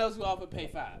 million, someone else would offer to pay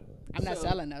 5. I'm not So-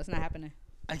 selling though. It's not happening.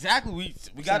 Exactly.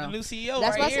 We got So, the new CEO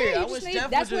That's right what I here. said. I You wish just need,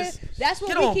 Jeff that's would what just that's what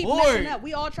get we on keep board. messing up.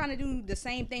 We all trying to do the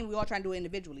same thing. We all trying to do it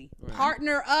individually.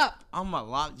 Partner up. I'm gonna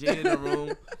lock Jay in the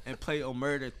room and play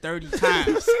Omerta 30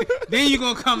 times. Then you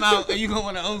gonna come out and you gonna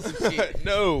want to own some shit.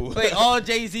 No. Play all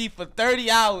Jay-Z for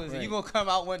 30 hours and you gonna come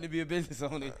out wanting to be a business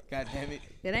owner. God damn it.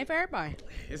 It ain't for everybody.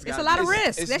 It's gotta a lot be. of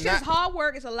risk. it's That shit's not- hard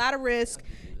work. It's a lot of risk.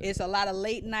 It's a lot of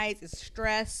late nights. It's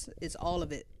stress. It's all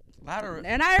of it.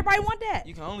 And not everybody want that.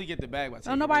 You can only get the bag by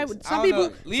taking So nobody. risks. I Some don't people.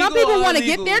 know. Legal Some people or want to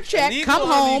get illegal, their check, illegal come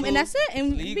or home, legal, and that's it,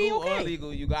 and legal be okay. or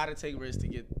illegal, you gotta take risks to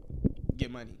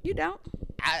get money. You don't.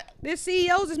 I There's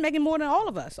CEOs that's making more than all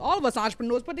of us. All of us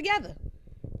entrepreneurs put together.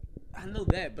 know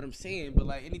that, but I'm saying, but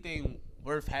like anything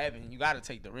worth having, you gotta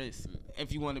take the risk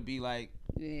if you want to be like.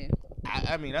 Yeah.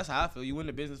 I mean, that's how I feel. You win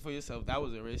the business for yourself. That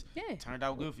was a risk. Yeah. Turned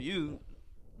out good for you.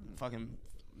 Fucking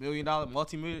 $1 million,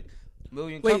 multi-million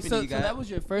Wait, company so you got. that was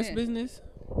your first Yeah. business?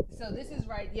 So this is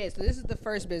right. Yeah. So this is the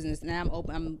first business. Now I'm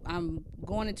open. I'm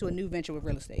going into a new venture with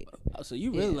real estate. Oh, so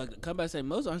you really Yeah. like come back and say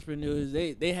most entrepreneurs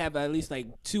they have at least like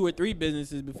 2 or 3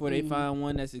 businesses before they find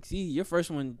one that succeeds. Your first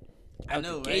one, I out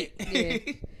know, the right?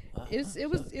 gate. Yeah.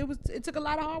 It took a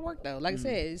lot of hard work though. Like I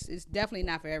said, it's definitely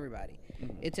not for everybody.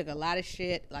 It took a lot of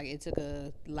shit. Like it took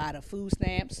a lot of food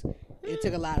stamps. It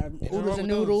took a lot of Ain't no oodles wrong and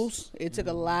with those. noodles. It took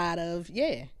a lot of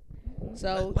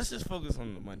So Let's just focus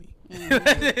on the money.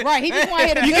 right, he just want to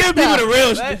hear the You good give people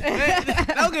the stuff. real shit.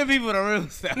 Don't give people the real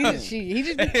stuff. He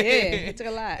just it took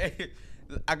a lot.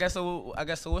 I guess so.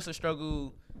 What's the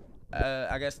struggle?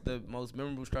 I guess the most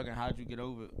memorable struggle. How'd you get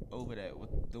over that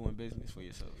with doing business for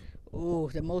yourself? Ooh,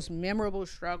 the most memorable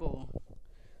struggle.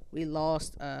 We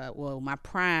lost. My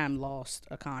prime lost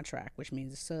a contract, which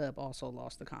means the sub also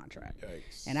lost the contract.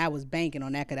 Yikes. And I was banking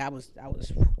on that because I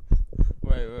was.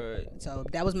 Right. So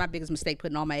that was my biggest mistake,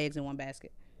 putting all my eggs in one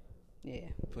basket. Yeah.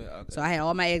 But, okay. So I had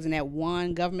all my eggs in that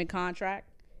one government contract,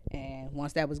 and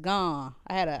once that was gone,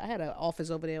 I had an office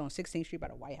over there on 16th Street by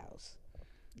the White House,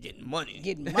 getting money.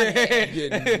 getting money.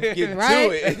 Getting Right?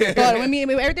 to it. But when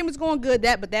everything was going good,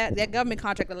 that government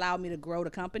contract allowed me to grow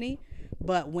the company.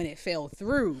 But when it fell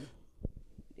through,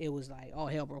 it was like all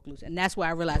hell broke loose, and that's where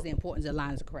I realized the importance of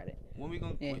lines of credit. When you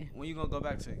gonna go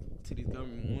back to these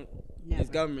Never.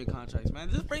 government contracts, man?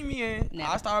 Just bring me in.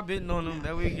 Never. I'll start bidding on them.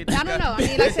 That way we get. I don't know. I mean,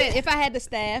 like I said, if I had the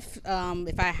staff,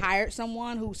 if I hired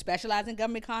someone who specialized in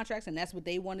government contracts and that's what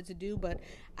they wanted to do, but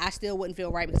I still wouldn't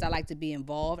feel right because I like to be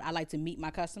involved. I like to meet my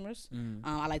customers.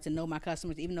 I like to know my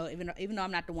customers, even though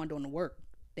I'm not the one doing the work.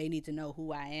 They need to know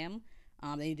who I am.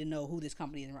 They need to know who this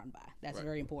company is run by. That's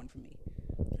very important for me.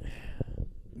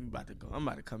 I'm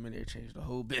about to come in there and change the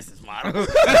whole business model.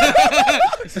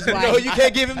 This is why No, you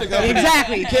can't give him the government.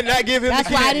 Exactly. You cannot give him That's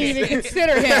the why I keys. didn't even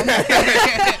consider him.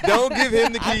 Don't give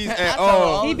him the keys I at tell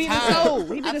all. He be the soul.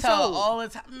 He be I the tell soul. all the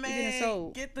time, be the man.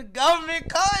 soul. Get the government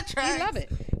contract. You love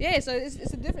it. Yeah, so it's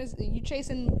a difference. You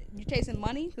chasing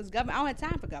money because government. I don't have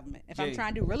time for government. If I'm Jay.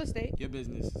 trying to do real estate, Your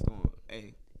business is going.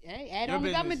 Hey, hey, add your on the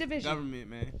business, government division. Government,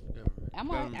 man. I'm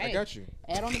on. I Hey, got you.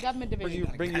 add on the government division.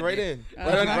 Bring you right in.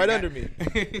 Okay. Right under me.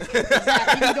 Exactly. You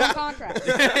can do a contract.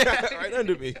 Right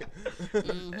under me.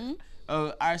 Oh,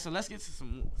 all right. So let's get to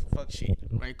some fuck shit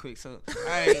right quick. So, all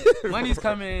right, money's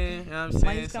coming in. You know what I'm saying?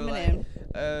 Money's coming in.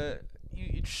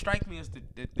 You strike me as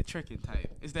the tricking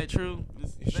type. Is that true?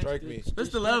 Is that- Strike me. What's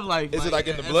the love life? Is it like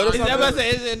in the blood or Is that something? what I say?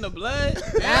 Is it in the blood?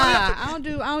 Nah, I don't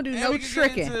do Yeah, no we can get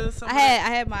tricking. into some I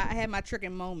of had my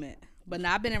tricking moment. But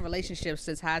now I've been in relationships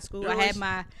since high school. I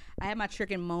had my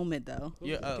tricking moment though.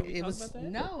 Yeah. It was about that?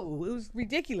 no, it was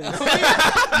ridiculous.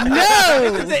 Oh,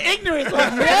 no, It's an ignorance. no,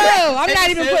 I'm not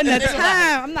even putting the Take a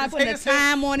time. I'm not putting Take the a sip.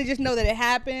 time on it. Just know that it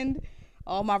happened.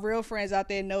 All my real friends out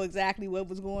there know exactly what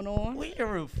was going on. We your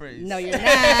real friends. No, you're not.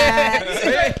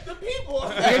 The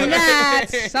people. You're not.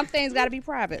 Some things got to be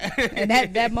private. And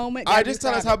that moment. All right, gotta just be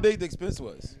tell us how private. big the expense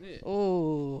was.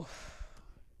 Ooh,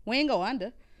 we ain't go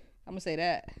under. I'm gonna say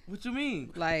that. What you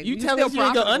mean? Like You we tell still us you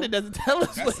ain't go profitable. under doesn't tell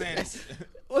us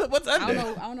what's I under.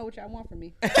 don't know what y'all want from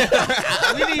me.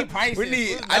 We need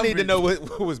prices. I need to know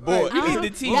what was bought. We I need don't- the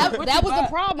tea. That What was you the buy?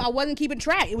 problem. I wasn't keeping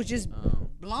track. It was just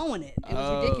blowing it. It was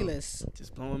Oh. ridiculous.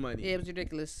 Just blowing money. Yeah, it was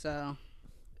ridiculous. So,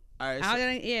 All right. there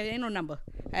ain't no number.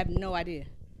 I have no idea.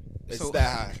 It's So- that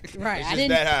high. Right, It's I just didn't.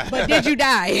 that high. But did you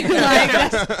die? Like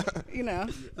that's, you know,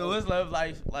 So what's love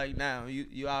life like now?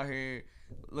 You out here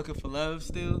looking for love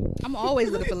still? I'm always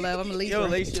looking for love. I'm a You a Libra.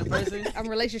 relationship person? I'm a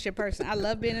relationship person. I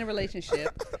love being in a relationship.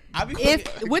 I be If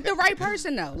forget- with the right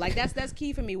person though, like that's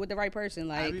key for me. With the right person,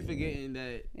 I like be forgetting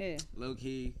that yeah. low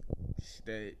key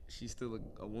that she's still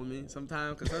a woman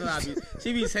sometimes. Cause sometimes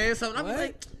she be saying something. I be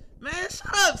like, man, shut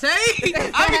up, Tay. I be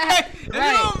like,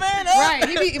 Right. you know, man, up. Right.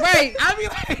 He be right. I be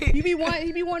like,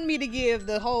 He be wanting me to give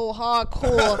the whole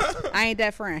hardcore. I ain't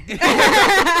that friend.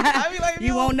 I be like,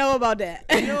 You won't know about that.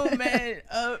 You know, man,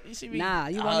 you should be. Nah,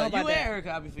 you won't know about you that. and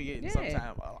Erica, I be forgetting Yeah.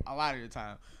 sometimes, a lot of the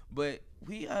time. But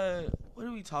we, what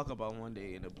did we talk about one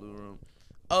day in the blue room?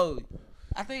 Oh,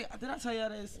 I think did I tell y'all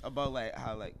this about like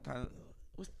how like kind of.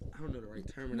 I don't know the right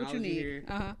terminology What you need? here.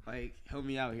 Like, help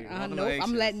me out here. nope.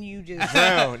 I'm letting you just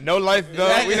Brown, no life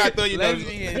belt. We not throwing you no.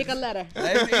 pick a letter.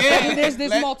 Lesbians,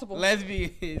 There's multiple.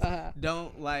 Lesbians Uh-huh.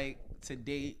 don't like to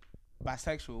date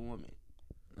bisexual women.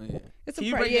 It's Can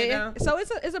you break that down? So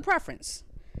it's a preference.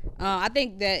 I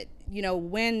think that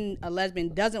when a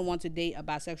lesbian doesn't want to date a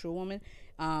bisexual woman,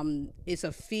 it's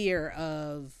a fear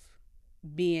of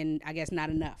being, I guess, not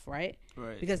enough, right?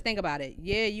 Right. Because think about it.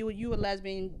 Yeah, you a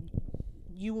lesbian,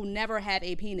 you will never have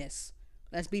a penis.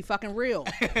 Let's be fucking real.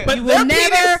 But you their will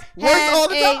never penis works have all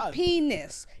the a time.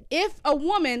 penis. If a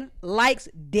woman likes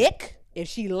dick, if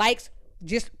she likes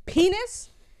just penis,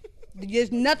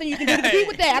 there's nothing you can do to compete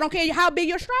with that. I don't care how big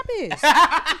your strap is.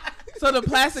 So the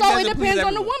plastic. So doesn't it please depends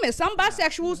on the everyone. woman. Some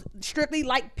bisexuals strictly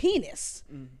like penis,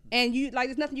 and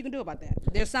there's nothing you can do about that.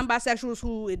 There's some bisexuals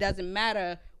who it doesn't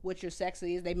matter what your sex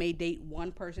is. They may date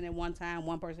one person at one time,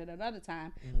 one person at another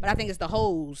time. But I think it's the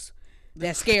hoes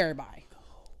that's scared by,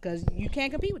 because you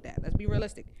can't compete with that. Let's be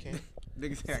realistic.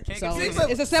 Niggas say I can't So get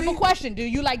it's a simple question: do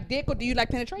you like dick or do you like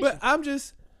penetration? But I'm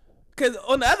just, because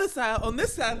on the other side, on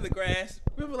this side of the grass,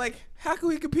 we were like, how can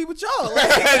we compete with y'all?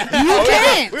 Like, you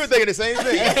can't. We were thinking the same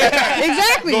thing.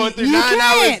 Exactly. Going through You 9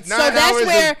 can't. hours. So 9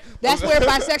 hours that's where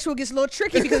bisexual gets a little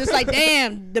tricky, because it's like,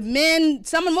 damn, the men.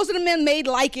 Most of the men may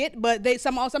like it, but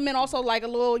some men also like a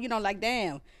little, like,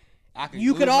 damn. I can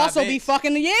You lose could my also bitch. be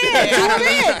fucking to a Yeah,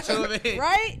 bitch, to a bitch.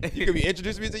 right? You could be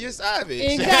introducing me to your savage.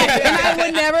 Exactly, and I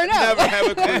would never know. Never have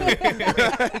a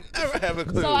clue. Never have a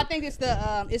clue. So I think it's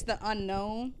the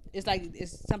unknown. It's like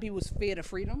some people's fear of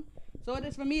freedom. So it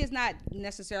is, for me, it's not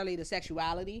necessarily the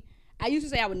sexuality. I used to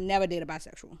say I would never date a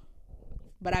bisexual,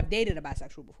 but I've dated a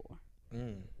bisexual before.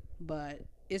 But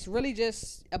it's really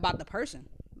just about the person.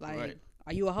 Like, Right.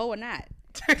 are you a hoe or not?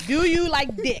 Do you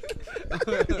like dick?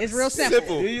 It's real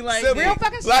simple. Do you like Simple. Real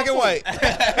fucking Black simple. and white.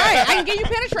 Right, I can give you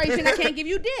penetration. I can't give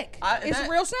you dick. It's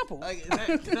real simple. Like,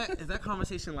 is that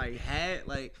conversation like had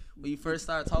like when you first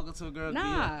started talking to a girl?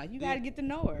 Nah, you gotta get to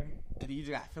know her. You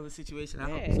just gotta feel the situation out.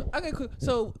 Yeah. okay, cool.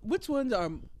 So which one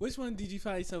did you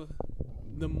find yourself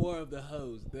the more of the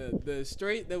hoes? The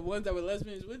straight, the ones that were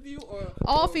lesbians with you, or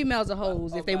All females are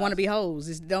hoes or if they want to be guys? hoes.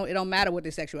 It don't matter what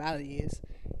their sexuality is.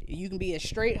 You can be a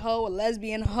straight hoe, a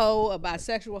lesbian hoe, a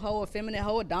bisexual hoe, a feminine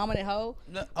hoe, a dominant hoe.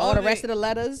 No, all the only- rest of the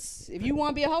letters. If you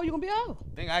want to be a hoe, you gonna be a hoe.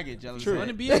 I think I get jealous. True. of want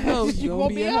to that. be a hoe? You gonna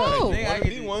won't be a hoe. I think I Wanna get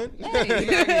be the- one? I think I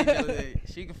get jealous of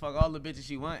that. She can fuck all the bitches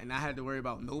she want, and I had to worry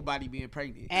about nobody being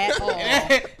pregnant. At all.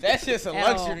 That's just a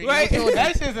At all. luxury. Right.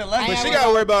 That's just a I luxury. But she ain't got to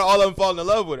worry about all of them falling in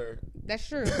love with her. That's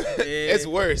true. It's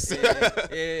worse.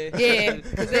 Yeah. Yeah,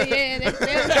 'cause I don't know,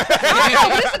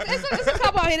 but it's a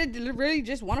couple out here that really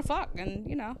just want to fuck, and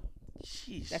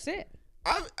Sheesh. that's it.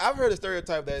 I've heard a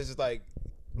stereotype that it's just like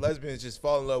lesbians just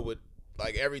fall in love with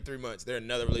like every 3 months they're in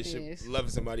another relationship, Yes. loving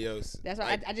somebody else. That's why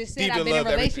Like, I just deep said I've in been in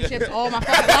love every- relationships all my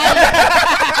fucking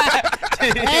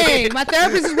life. Hey, my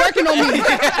therapist is working on me.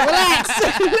 Relax.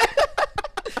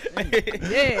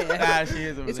 Yeah. Nah, she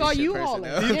is a It's called relationship U-hauling.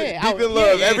 person, though. Yeah, Deep in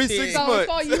love yeah, every she 6 is. So it's months.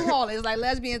 called U-hauling. It's like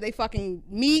lesbians. They fucking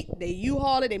meet, they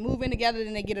U-haul it, they move in together,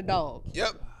 then they get a dog.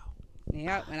 Yep.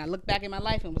 Yeah, and I looked back in my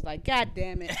life and was like, God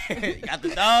damn it. Got the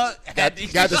dog.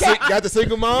 Got the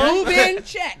single mom. Move in,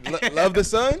 check. Love the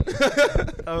son.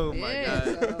 Oh my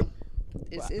Yeah, god.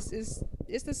 so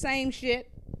it's the same shit,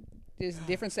 just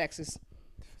different sexes.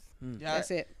 Yeah,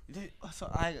 That's it. So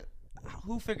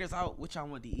who figures out which I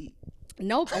want to eat?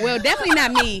 Nope. Well, definitely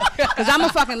not me, because I'm a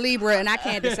fucking Libra and I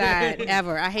can't decide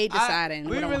ever. I hate deciding.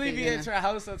 We what I wanna really eat be dinner. into our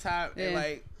house sometime and Yeah.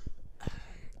 like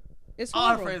It's all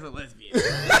our horrible. friends are lesbians. we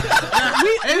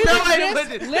Ain't no was way to just- put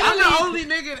this. I'm literally- the only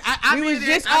nigga. I We be was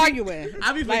there- just I be- arguing.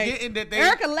 I be Like, forgetting that they.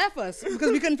 Erica left us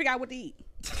because we couldn't figure out what to eat.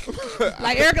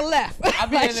 Like Erica left. I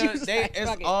be Like, in she the, was they, like, it's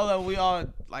fuck it. all of we all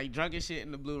like drunk and shit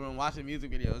in the blue room watching music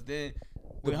videos. Then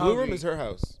The we're blue room hungry. is her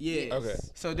house. Yeah. Okay.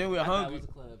 So then we're I thought it hungry. was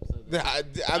a club. So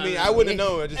I mean, I wouldn't have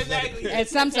known. I just Exactly. And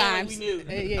sometimes, we knew.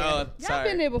 yeah, Oh, y'all sorry.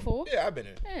 been there before. Yeah, I've been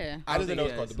there. Yeah. I just didn't know it's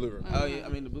Yes. called the blue room. Oh yeah, I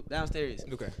mean the downstairs.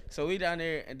 Okay. So we down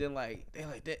there, and then like they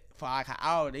like that for like an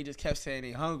hour. They just kept saying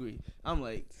they hungry. I'm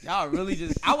like, y'all really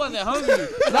just? I wasn't hungry.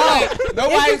 Like, It's nobody's to the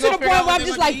gonna point figure out where what I'm they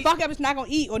just wanna like, eat. fuck, I'm just not gonna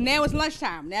eat. Or now it's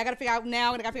lunchtime. Now I gotta figure out.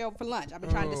 Now I gotta figure out for lunch. I've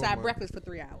been trying to Oh, decide my. breakfast for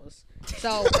 3 hours.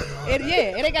 So it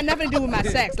ain't got nothing to do with my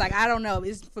sex. Like I don't know.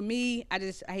 It's for me. I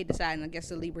hate deciding. I guess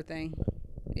the Libra thing.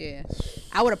 Yeah,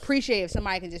 I would appreciate if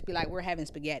somebody can just be like, we're having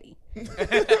spaghetti.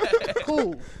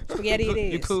 Cool, spaghetti it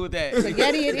is. You cool with that?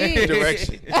 Spaghetti it is.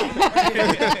 Direction.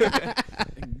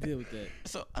 Good with that.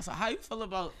 So how you feel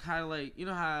about kind of like, you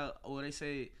know how they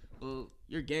say, well,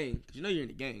 you're gang, 'cause you know you're in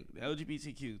the gang, the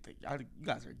LGBTQ thing. You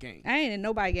guys are a gang. I ain't in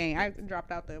nobody gang. I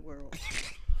dropped out that world.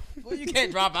 Well, you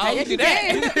can't drop out. Yes, You you do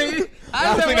that.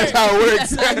 I don't think that's how it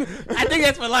works. I think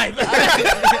that's for life. To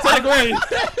the grave.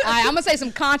 All right, I'm gonna say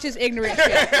some conscious ignorant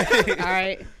shit. All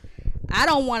right, I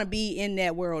don't want to be in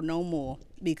that world no more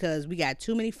because we got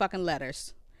too many fucking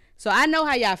letters. So I know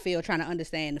how y'all feel trying to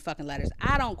understand the fucking letters.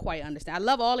 I don't quite understand. I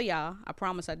love all of y'all. I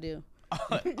promise I do.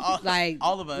 Like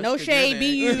all of us. no 'cause shade you're be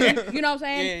you. there. You know what I'm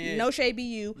saying? Yeah, yeah. No shade be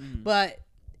you. But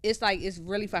it's like it's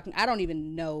really fucking. I don't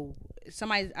even know.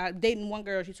 Somebody dating one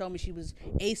girl. She told me she was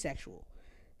asexual.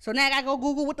 So now I gotta go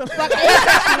Google what the fuck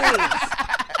asexual is.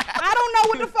 I don't know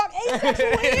what the fuck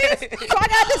asexual is. So I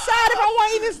gotta decide if I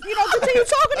want to even continue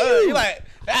talking to you. You like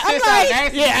that I'm shit like- sound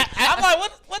nasty. Yeah, I'm like,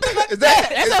 what the fuck Is that?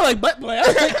 That sounds like butt play. Man,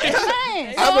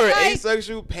 so I've heard like,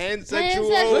 asexual, pansexual.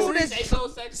 pansexual, this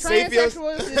Sapios.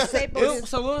 transsexual, this sapos. Well,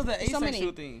 so what was the So many.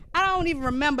 asexual thing? I don't even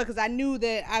remember because I knew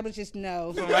that I was just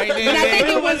no. Right But there. I think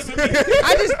it was.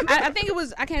 I think it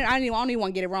was. I don't even want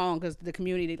to get it wrong because the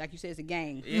community, like you said, is a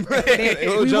gang.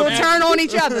 It'll We jump will turn on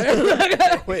each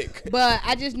other. quick. But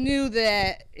I just knew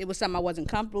that it was something I wasn't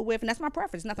comfortable with, and that's my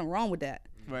preference. Nothing wrong with that.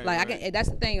 Right, Like right. I can. That's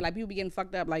the thing. Like people be getting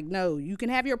fucked up. Like no, you can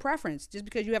have your preference. Just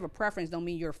because you have a preference, don't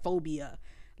mean you're a phobia.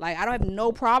 Like I don't have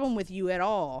no problem with you at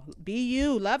all. Be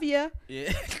you, love you.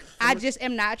 Yeah. I just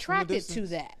am not attracted to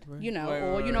that. You know, Right,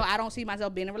 or right, you know, right. I don't see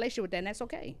myself being in a relationship with that, and that's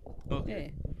okay.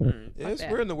 Okay. Yes,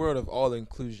 that. we're in the world of all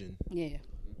inclusion. Yeah,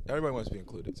 Everybody wants to be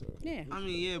included, so yeah. I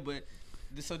mean, yeah, but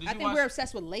so did I you think watch? we're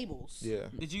obsessed with labels. yeah.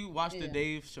 Did you watch the Yeah.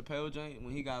 Dave Chappelle joint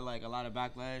when he got like a lot of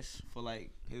backlash for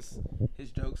like his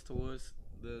jokes towards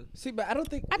the? See, but I don't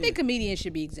think. I think comedians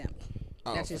should be exempt.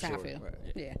 Oh, That's for just how I sure. feel. Right.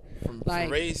 Yeah. From Like,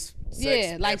 race, sex,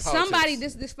 Yeah, like and somebody,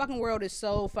 politics. this fucking world is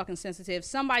so fucking sensitive.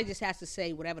 Somebody just has to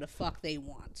say whatever the fuck they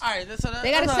want. All right, so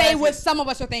They gotta say what some of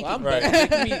us are thinking. I'm Right.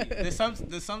 There's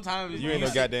sometimes You ain't no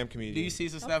see- goddamn Do comedian. you see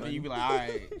some stuff and you be like, all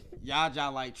right,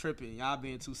 y'all like tripping, y'all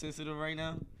being too sensitive right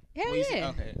now? Hell When you see- yeah.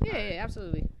 okay, Yeah, alright. yeah,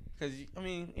 absolutely. Because I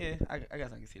mean, yeah, I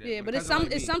guess I can see that. Yeah, When but it it's comes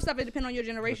to, it's like, some stuff that depend on your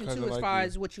generation Because too, I as like far you.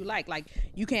 as what you like. Like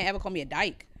you can't ever call me a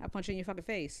dyke. I punch you in your fucking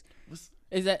face.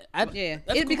 Is that? Yeah,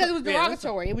 that's cool. because it was Yeah, that's-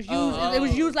 derogatory. It was used. It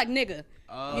was used like nigga.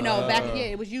 You know,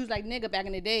 it was used like nigga back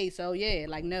in the day. So yeah,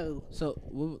 like no. So,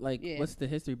 Yeah. what's the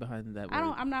history behind that? I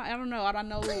word? don't know. I don't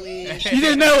know who is. You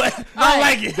didn't know it. I don't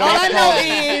like it. All I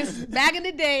know is back in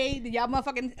the day, y'all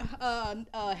motherfucking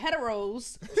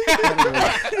heteros,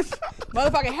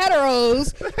 motherfucking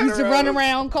heteros used to run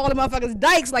around calling motherfuckers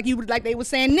dykes like they was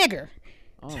saying nigger.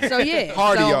 So yeah,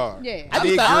 Hardy so, are. Yeah, I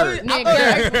Big thought- Bird. Yeah, I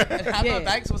yeah. thought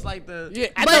Dykes was like the. Yeah,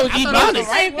 I But thought it Ebonics. was the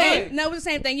same Right thing. way. No, it was the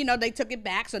same thing. You know, they took it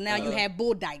back, so now you have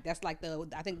Bull Dyke. That's like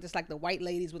I think that's like the white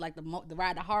ladies with like the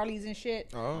ride the Harleys and shit.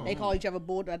 Oh. They call each other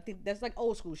Bull. I think that's like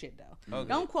old school shit though. Okay.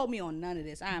 Don't quote me on none of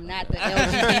this. I am not the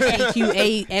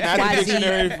LGBTQA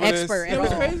dictionary XYZ for this. expert It at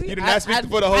was all. crazy. You did not speak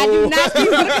for the I do whole. not speak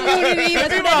for the community.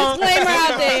 Let's put that disclaimer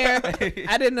out there.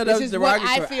 I didn't know that This was is what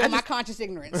derogatory. I feel. My conscious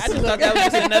ignorance. I just thought that was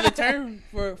just another term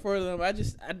for them. I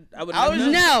would I never was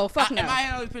know. No, fuck In no. my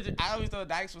head, I always thought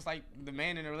Dykes was like the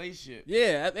man in the relationship.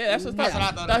 Yeah, that's what That's what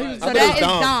I thought he it was. So thought it that was is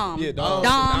Dom. Dom. Yeah, Dom,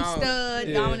 Dom. stud,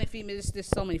 Yeah. dominant female. There's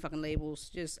so many fucking labels.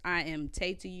 Just I am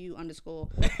Tay to you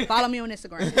 _ Follow me on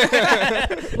Instagram.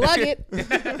 Plug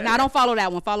it. Now don't follow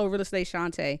that one. Follow Real Estate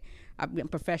Shantae. I'm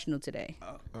professional today.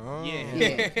 Oh. Yeah.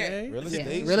 Okay. Real Yeah.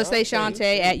 estate. Real Estate Shantae.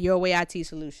 Shantae at Your Way IT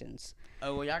Solutions.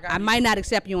 Oh well, y'all got. I might not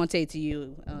accept you on Tay to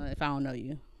you if I don't know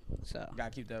you. So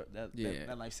Gotta keep that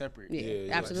that life separate. yeah,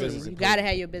 Yeah, absolutely. business You and gotta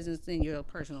have your business and your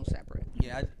personal separate.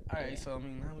 Yeah. All right. So I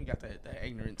mean, now we got that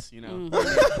ignorance, you know.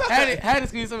 had to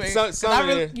squeeze something. Some I in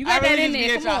really, there. You got I that really in just be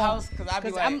there. at Come your on. house because I'd be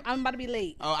Because like, I'm about to be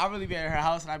late. oh, I really be at her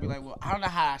house and I'd be like, well, I don't know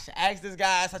how I should ask this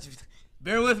guy. Such a,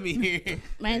 bear with me here.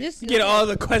 Man, just Get all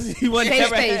the questions you want to Safe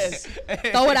ever space.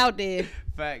 had. Throw it out there.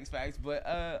 Facts. But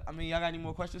I mean, y'all got any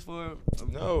more questions for?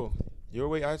 No. Your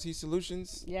Way IT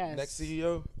Solutions. Yes. Next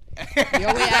CEO.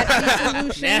 Your Way IT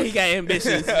Solutions. Now he got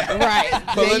ambitions. Right. There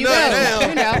Pulling you up go.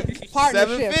 You know, Seven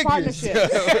partnership. figures. Partnership.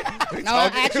 No,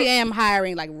 I actually am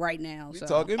hiring like right now. So.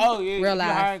 Talking. Oh yeah. Real you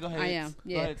life. hiring? Go ahead. I am. Go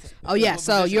Yeah. ahead. Oh yeah. What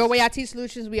So positions? Your Way IT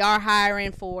Solutions, we are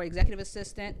hiring for executive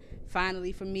assistant.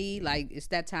 Finally, for me, like it's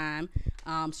that time.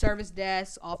 Service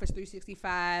desk, Office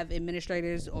 365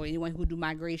 administrators, or anyone who do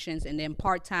migrations, and then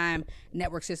part-time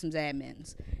network systems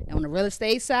admins. And on the real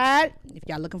estate side, if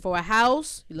y'all looking for a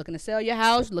house, you're looking to sell your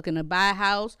house, looking to buy a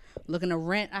house, looking to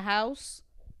rent a house,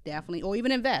 definitely, or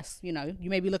even invest. You know, you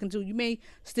may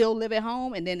still live at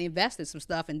home and then invest in some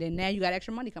stuff, and then now you got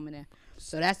extra money coming in.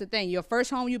 So that's the thing. Your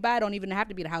first home you buy don't even have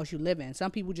to be the house you live in.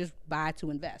 Some people just buy to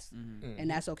invest, and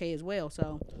that's okay as well.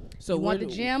 So you want the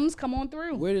gems? Come on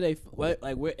through. Where do they where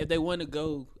if they want to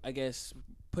go? I guess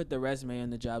put the resume on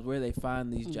the jobs. Where do they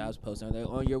find these jobs posted? Are they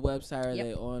on your website? Are Yep.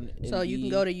 they on? So you can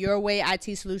go to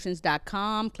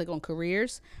yourwayitsolutions.com, click on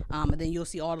careers, and then you'll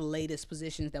see all the latest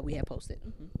positions that we have posted.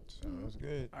 Sounds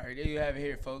good. All right, there you have it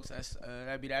here, folks.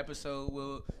 That'd be the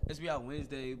episode. This be out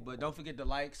Wednesday, but don't forget to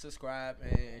like, subscribe,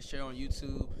 and share on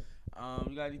YouTube.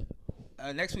 You got any,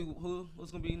 next week?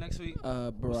 Who's gonna be next week?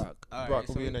 Barack. All Brock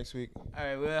will so be here next week. All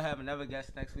right, we'll have another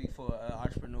guest next week for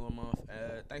Entrepreneur Month.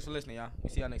 Thanks for listening, y'all. We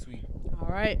see y'all next week. All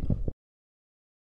right.